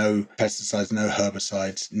manure, no pesticides, no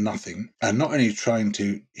herbicides, nothing. And not only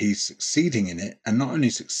he's succeeding in it, and not only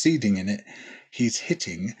succeeding in it, he's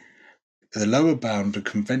hitting the lower bound of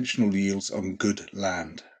conventional yields on good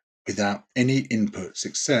land without any inputs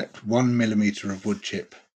except 1 millimeter of wood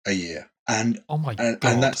chip a year. And oh my God.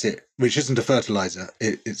 And that's it, which isn't a fertilizer.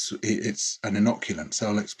 It's an inoculant. So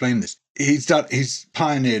I'll explain this. He's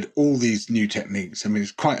pioneered all these new techniques. I mean,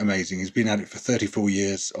 it's quite amazing. He's been at it for 34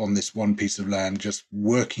 years on this one piece of land, just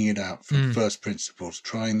working it out from first principles,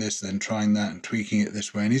 trying this, then trying that, and tweaking it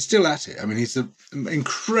this way. And he's still at it. I mean, he's an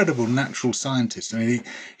incredible natural scientist. I mean,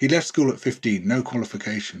 he left school at 15, no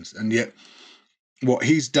qualifications, and yet what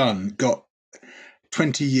he's done got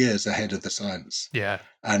 20 years ahead of the science. Yeah.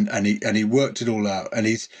 And he worked it all out. And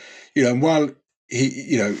he's, and while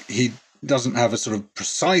he doesn't have a sort of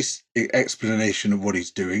precise explanation of what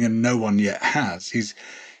he's doing, and no one yet has,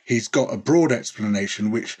 he's got a broad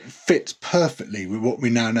explanation which fits perfectly with what we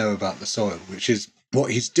now know about the soil, which is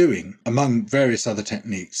what he's doing, among various other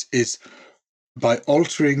techniques, is by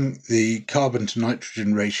altering the carbon to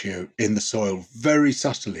nitrogen ratio in the soil very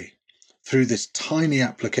subtly. Through this tiny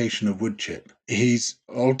application of wood chip, he's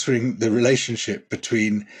altering the relationship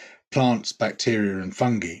between plants, bacteria, and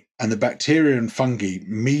fungi. And the bacteria and fungi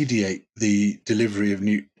mediate the delivery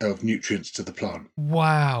of nutrients to the plant.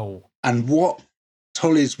 Wow. And what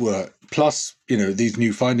Tolly's work, plus these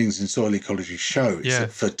new findings in soil ecology show, is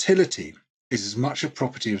that fertility is as much a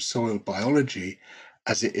property of soil biology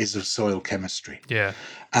as it is of soil chemistry. Yeah.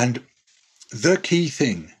 And the key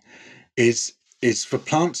thing is for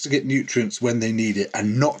plants to get nutrients when they need it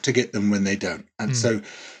and not to get them when they don't. And so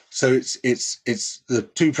So it's the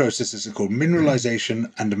two processes are called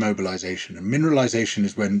mineralization and immobilization. And mineralization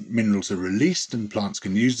is when minerals are released and plants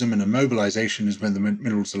can use them, and immobilization is when the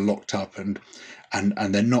minerals are locked up and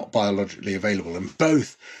they're not biologically available. And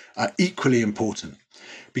both are equally important,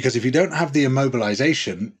 because if you don't have the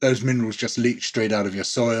immobilization, those minerals just leach straight out of your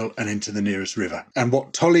soil and into the nearest river. And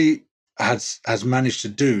what Tolley has managed to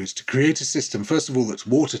do is to create a system, first of all, that's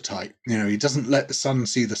watertight. He doesn't let the sun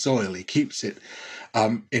see the soil. He keeps it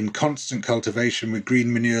in constant cultivation with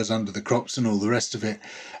green manures under the crops and all the rest of it.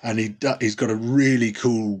 And he's got a really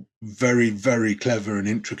cool, very, very clever and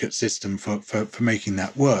intricate system for making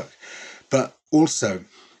that work. But also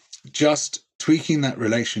just tweaking that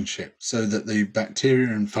relationship so that the bacteria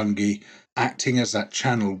and fungi acting as that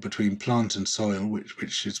channel between plant and soil,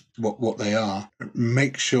 which is what they are,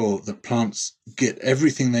 make sure that plants get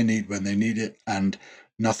everything they need when they need it and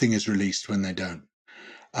nothing is released when they don't.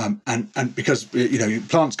 And because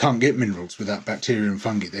plants can't get minerals without bacteria and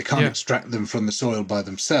fungi, they can't extract them from the soil by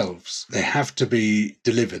themselves. They have to be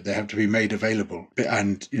delivered. They have to be made available.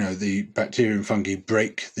 And the bacteria and fungi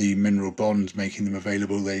break the mineral bonds, making them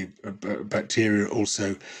available. Bacteria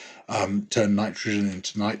also turn nitrogen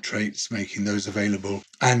into nitrates, making those available.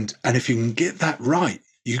 And if you can get that right,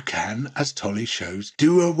 you can, as Tolley shows,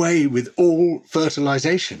 do away with all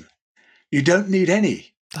fertilization. You don't need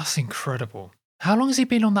any. That's incredible. How long has he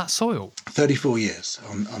been on that soil? 34 years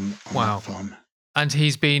on that farm. And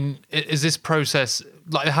is this process,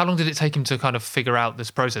 like, how long did it take him to kind of figure out this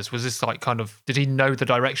process? Was this like did he know the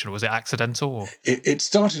direction? Or was it accidental? Or? It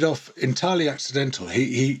started off entirely accidental.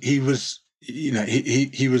 He was,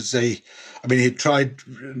 he was he'd tried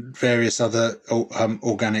various other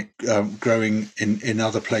organic growing in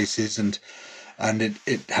other places and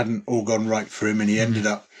it hadn't all gone right for him. And he ended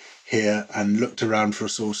up here and looked around for a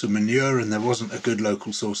source of manure, and there wasn't a good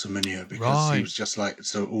local source of manure because he was just like,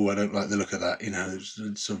 I don't like the look of that,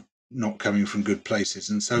 it's sort of not coming from good places.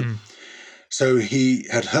 And so he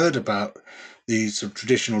had heard about the sort of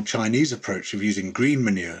traditional Chinese approach of using green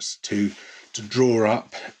manures to draw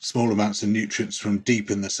up small amounts of nutrients from deep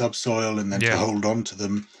in the subsoil and then to hold on to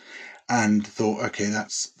them, and thought, okay,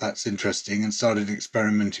 that's interesting, and started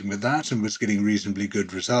experimenting with that and was getting reasonably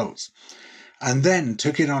good results. And then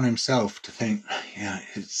took it on himself to think,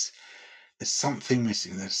 there's something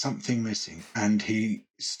missing. And he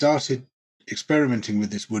started experimenting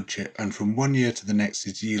with this wood chip, and from one year to the next,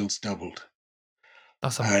 his yields doubled.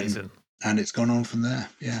 That's amazing. And it's gone on from there.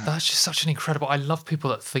 Yeah. That's just such an incredible... I love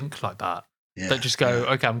people that think like that. Yeah, that just go,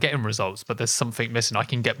 okay, I'm getting results, but there's something missing. I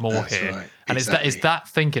can get more here. Right. And exactly. Is that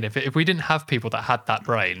thinking, if we didn't have people that had that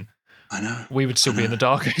brain... I know. We would still be in the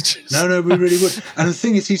dark ages. No, we really would. And the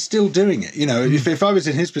thing is, he's still doing it. If I was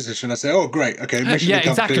in his position, I'd say, oh, great, okay, mission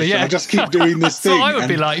accomplished. Yeah. I'll just keep doing this thing. So I would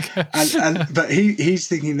be like. But he's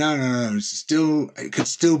thinking, no, it could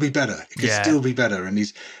still be better. It could still be better. And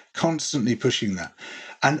he's constantly pushing that.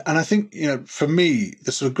 And I think, for me,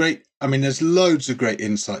 the sort of great, there's loads of great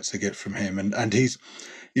insights I get from him. And he's,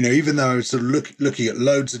 even though I was sort of looking at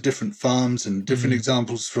loads of different farms and different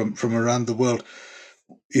examples from around the world,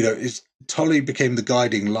 Tolley became the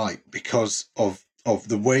guiding light because of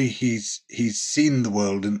the way he's seen the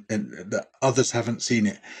world and that others haven't seen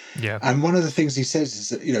it. Yeah. And one of the things he says is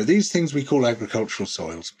that, these things we call agricultural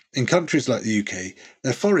soils, in countries like the UK,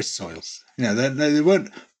 they're forest soils. They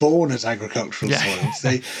weren't born as agricultural soils.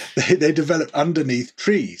 They developed underneath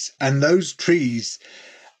trees, and those trees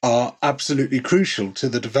are absolutely crucial to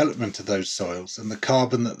the development of those soils and the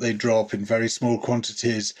carbon that they drop in very small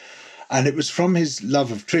quantities. And it was from his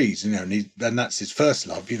love of trees, and that's his first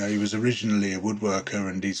love. He was originally a woodworker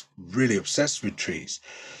and he's really obsessed with trees,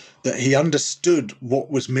 that he understood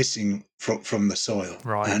what was missing from the soil.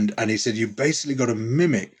 Right. And he said, you basically got to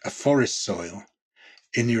mimic a forest soil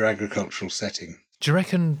in your agricultural setting. Do you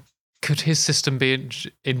reckon, could his system be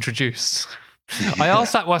introduced? I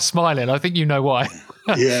asked that while smiling. I think you know why.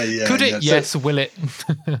 Yeah. Could it? Yes. Will it?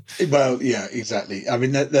 Well, yeah, exactly.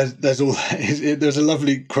 There's a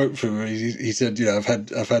lovely quote from him. He said, I've had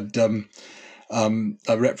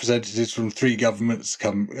representatives from 3 governments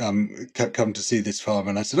come to see this farm,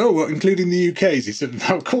 and I said, oh, well, including the UK's. He said,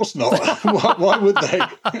 no, of course not. Why would they?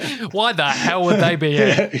 Why the hell would they be here?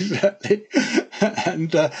 Yeah, exactly.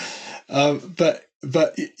 And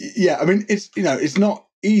but yeah, it's not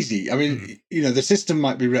easy. The system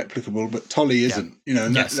might be replicable, but Tolley isn't.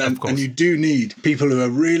 And you do need people who are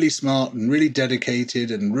really smart and really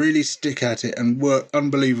dedicated and really stick at it and work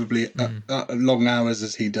unbelievably at long hours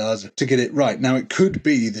as he does to get it right. Now, it could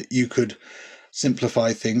be that you could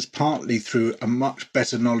simplify things, partly through a much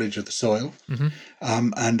better knowledge of the soil.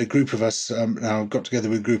 And a group of us now got together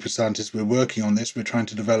with a group of scientists. We're working on this. We're trying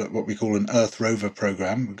to develop what we call an Earth rover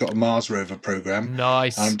program. We've got a Mars rover program.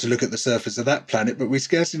 Nice. To look at the surface of that planet, but we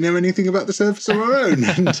scarcely know anything about the surface of our own.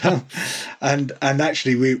 and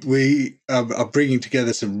actually, we are bringing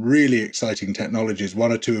together some really exciting technologies,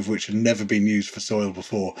 one or two of which have never been used for soil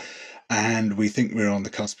before. And we think we're on the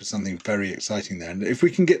cusp of something very exciting there. And if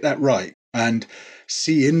we can get that right and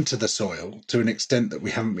see into the soil to an extent that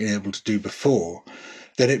we haven't been able to do before,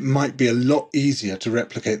 then it might be a lot easier to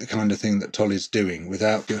replicate the kind of thing that Tolly's doing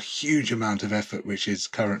without a huge amount of effort which is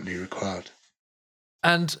currently required.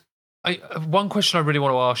 And one question I really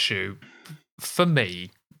want to ask you, for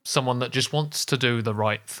me, someone that just wants to do the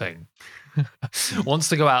right thing, wants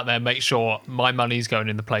to go out there and make sure my money's going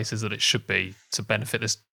in the places that it should be to benefit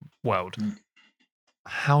this world.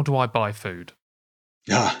 How do I buy food?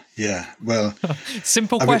 Yeah. Well,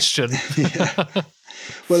 simple question.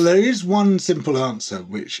 Well, there is one simple answer,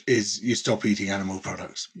 which is you stop eating animal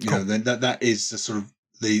products. You know, that is the sort of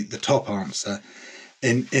the top answer.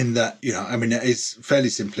 In that, it is fairly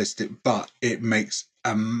simplistic, but it makes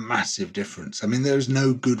a massive difference. I mean, there's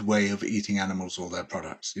no good way of eating animals or their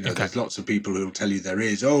products. There's lots of people who will tell you there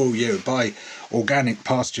is. Oh, yeah, buy organic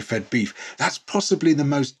pasture-fed beef. That's possibly the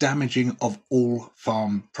most damaging of all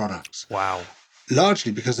farm products. Wow.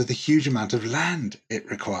 Largely because of the huge amount of land it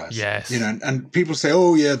requires. Yes. And people say,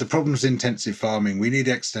 oh, yeah, the problem's intensive farming. We need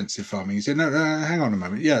extensive farming. You say, no, hang on a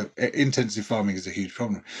moment. Yeah, intensive farming is a huge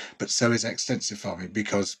problem. But so is extensive farming,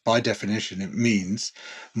 because by definition, it means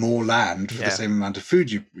more land for the same amount of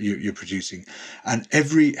food you're producing. And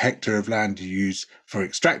every hectare of land you use for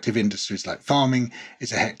extractive industries like farming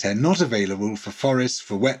is a hectare not available for forests,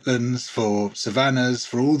 for wetlands, for savannas,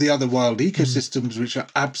 for all the other wild ecosystems which are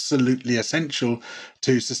absolutely essential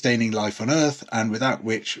to sustaining life on Earth, and without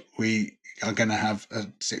which we are going to have a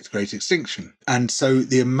sixth great extinction. And so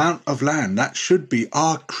the amount of land, that should be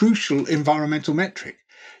our crucial environmental metric,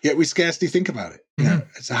 yet we scarcely think about it.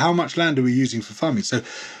 So how much land are we using for farming? So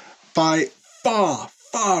by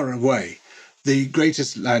far away, the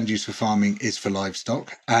greatest land use for farming is for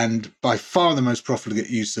livestock, and by far the most profligate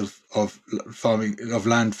use of farming of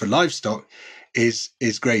land for livestock is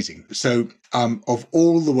grazing. So of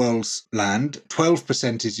all the world's land,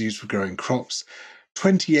 12% is used for growing crops,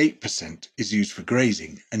 28% is used for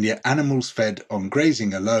grazing, and yet animals fed on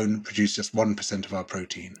grazing alone produce just 1% of our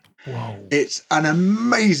protein. Whoa. It's an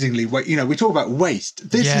amazingly we talk about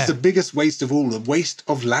waste. This is the biggest waste of all, the waste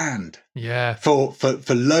of land. Yeah. For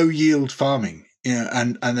low yield farming.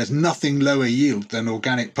 And there's nothing lower yield than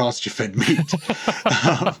organic pasture-fed meat.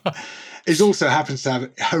 It also happens to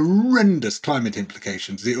have horrendous climate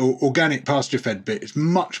implications. The organic pasture-fed bit is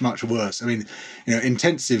much, much worse. I mean,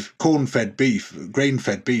 intensive corn-fed beef,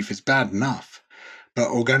 grain-fed beef is bad enough,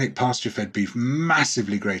 but organic pasture-fed beef,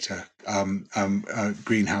 massively greater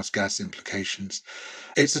greenhouse gas implications.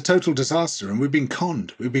 It's a total disaster, and we've been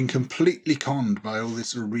conned. We've been completely conned by all this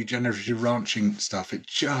sort of regenerative ranching stuff. It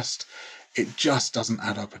just doesn't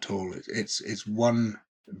add up at all. It's one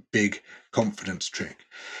big confidence trick.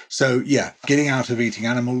 So yeah, getting out of eating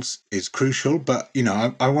animals is crucial, but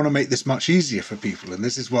I want to make this much easier for people, and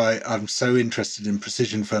this is why I'm so interested in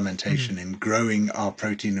precision fermentation, in growing our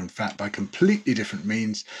protein and fat by completely different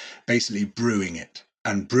means, basically brewing it.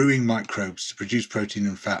 And brewing microbes to produce protein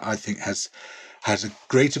and fat, I think, has a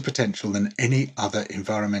greater potential than any other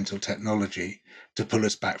environmental technology to pull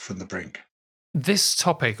us back from the brink. This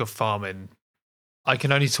topic of farming, I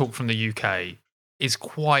can only talk from the UK, is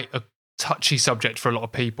quite a touchy subject for a lot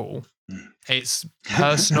of people. It's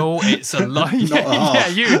personal. It's a life. It's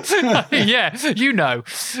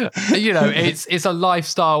a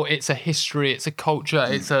lifestyle. It's a history. It's a culture.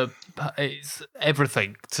 It's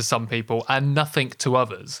everything to some people and nothing to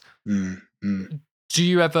others. Do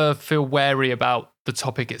you ever feel wary about the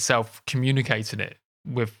topic itself, communicating it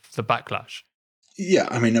with the backlash? Yeah,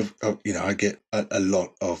 I mean, I get a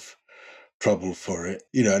lot of trouble for it,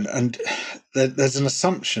 and there's an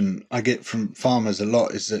assumption I get from farmers a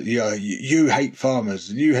lot, is that you hate farmers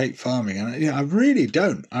and you hate farming, and I really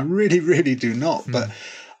don't. I really do not. But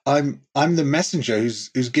I'm the messenger who's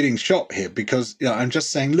getting shot here, because I'm just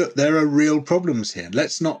saying, look, there are real problems here.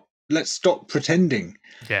 Let's stop pretending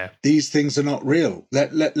these things are not real.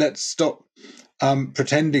 Let's stop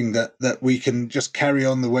pretending that we can just carry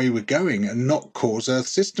on the way we're going and not cause Earth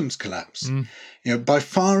systems collapse. By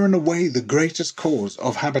far and away, the greatest cause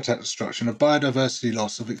of habitat destruction, of biodiversity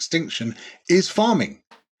loss, of extinction is farming.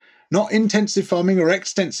 Not intensive farming or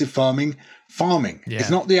extensive farming. Farming. Yeah. It's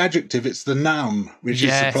not the adjective, it's the noun, which is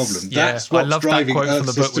the problem. That's what's I love driving that quote from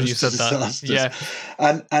Earth the book when you systems said to that. disasters.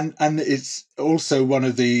 Yeah. And it's also one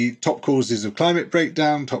of the top causes of climate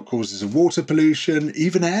breakdown, top causes of water pollution,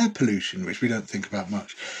 even air pollution, which we don't think about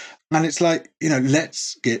much. And it's like,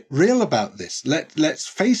 let's get real about this. Let's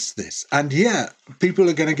face this. And yeah, people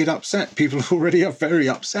are going to get upset. People already are very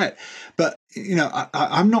upset. But,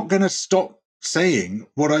 I'm not going to stop saying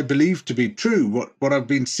what I believe to be true, what I've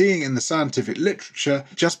been seeing in the scientific literature,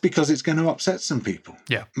 just because it's going to upset some people.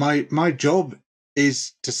 Yeah. My job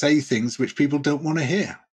is to say things which people don't want to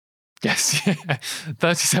hear. Yes,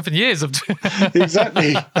 37 years of...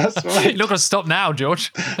 Exactly, that's right. You're not going to stop now,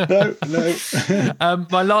 George. No.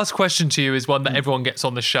 My last question to you is one that everyone gets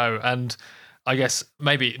on the show, and I guess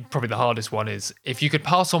probably the hardest one is, if you could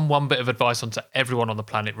pass on one bit of advice onto everyone on the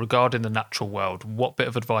planet regarding the natural world, what bit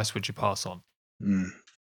of advice would you pass on?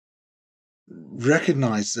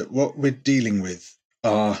 Recognise that what we're dealing with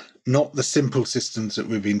are not the simple systems that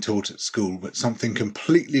we've been taught at school, but something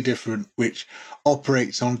completely different, which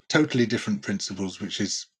operates on totally different principles, which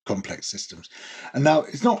is complex systems. And now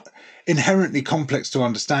it's not inherently complex to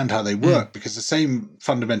understand how they work, because the same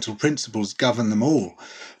fundamental principles govern them all.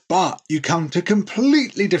 But you come to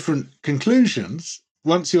completely different conclusions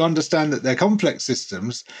once you understand that they're complex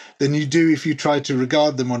systems than you do if you try to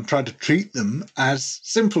regard them or try to treat them as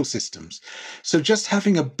simple systems. So just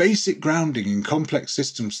having a basic grounding in complex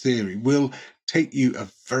systems theory will take you a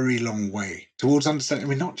very long way towards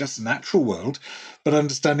understanding, not just the natural world, but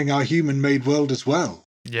understanding our human-made world as well.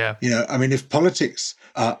 Yeah. If politics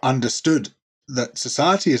understood that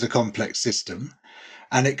society is a complex system,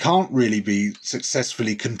 and it can't really be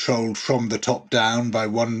successfully controlled from the top down by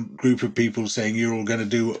one group of people saying you're all going to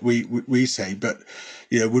do what we say, but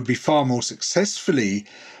would be far more successfully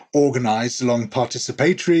organized along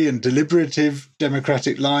participatory and deliberative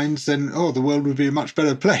democratic lines, then the world would be a much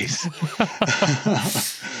better place.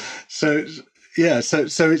 So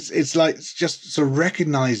it's like just sort of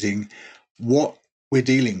recognizing what we're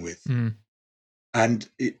dealing with, and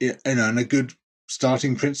and a good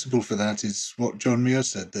starting principle for that is what John Muir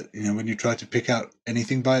said, that when you try to pick out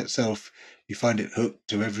anything by itself, you find it hooked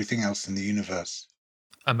to everything else in the universe.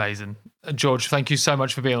 Amazing. George, thank you so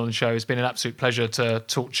much for being on the show. It's been an absolute pleasure to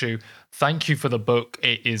talk to you. Thank you for the book.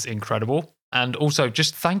 It is incredible. And also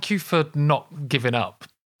just thank you for not giving up,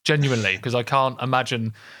 genuinely, because I can't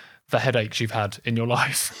imagine the headaches you've had in your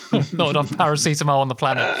life. Not enough paracetamol on the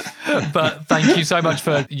planet. But thank you so much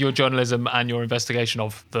for your journalism and your investigation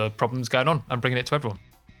of the problems going on and bringing it to everyone.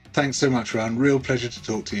 Thanks so much, Ryan. Real pleasure to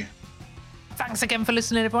talk to you. Thanks again for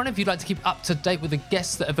listening, everyone. If you'd like to keep up to date with the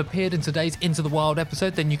guests that have appeared in today's Into the Wild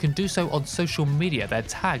episode, then you can do so on social media. Their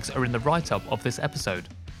tags are in the write-up of this episode.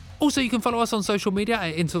 Also, you can follow us on social media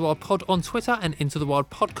at Into the Wild Pod on Twitter and Into the Wild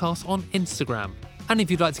Podcast on Instagram. And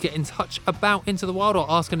if you'd like to get in touch about Into the Wild or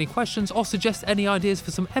ask any questions or suggest any ideas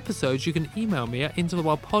for some episodes, you can email me at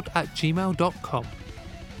intothewildpod@gmail.com.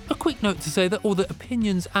 A quick note to say that all the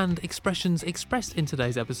opinions and expressions expressed in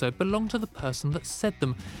today's episode belong to the person that said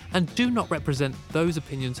them and do not represent those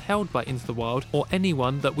opinions held by Into the Wild or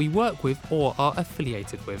anyone that we work with or are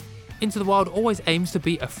affiliated with. Into the Wild always aims to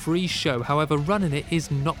be a free show, however, running it is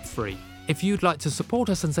not free. If you'd like to support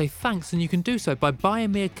us and say thanks, then you can do so by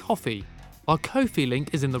buying me a coffee. Our Ko-fi link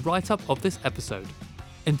is in the write-up of this episode.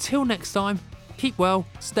 Until next time, keep well,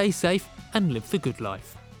 stay safe, and live the good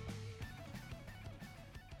life.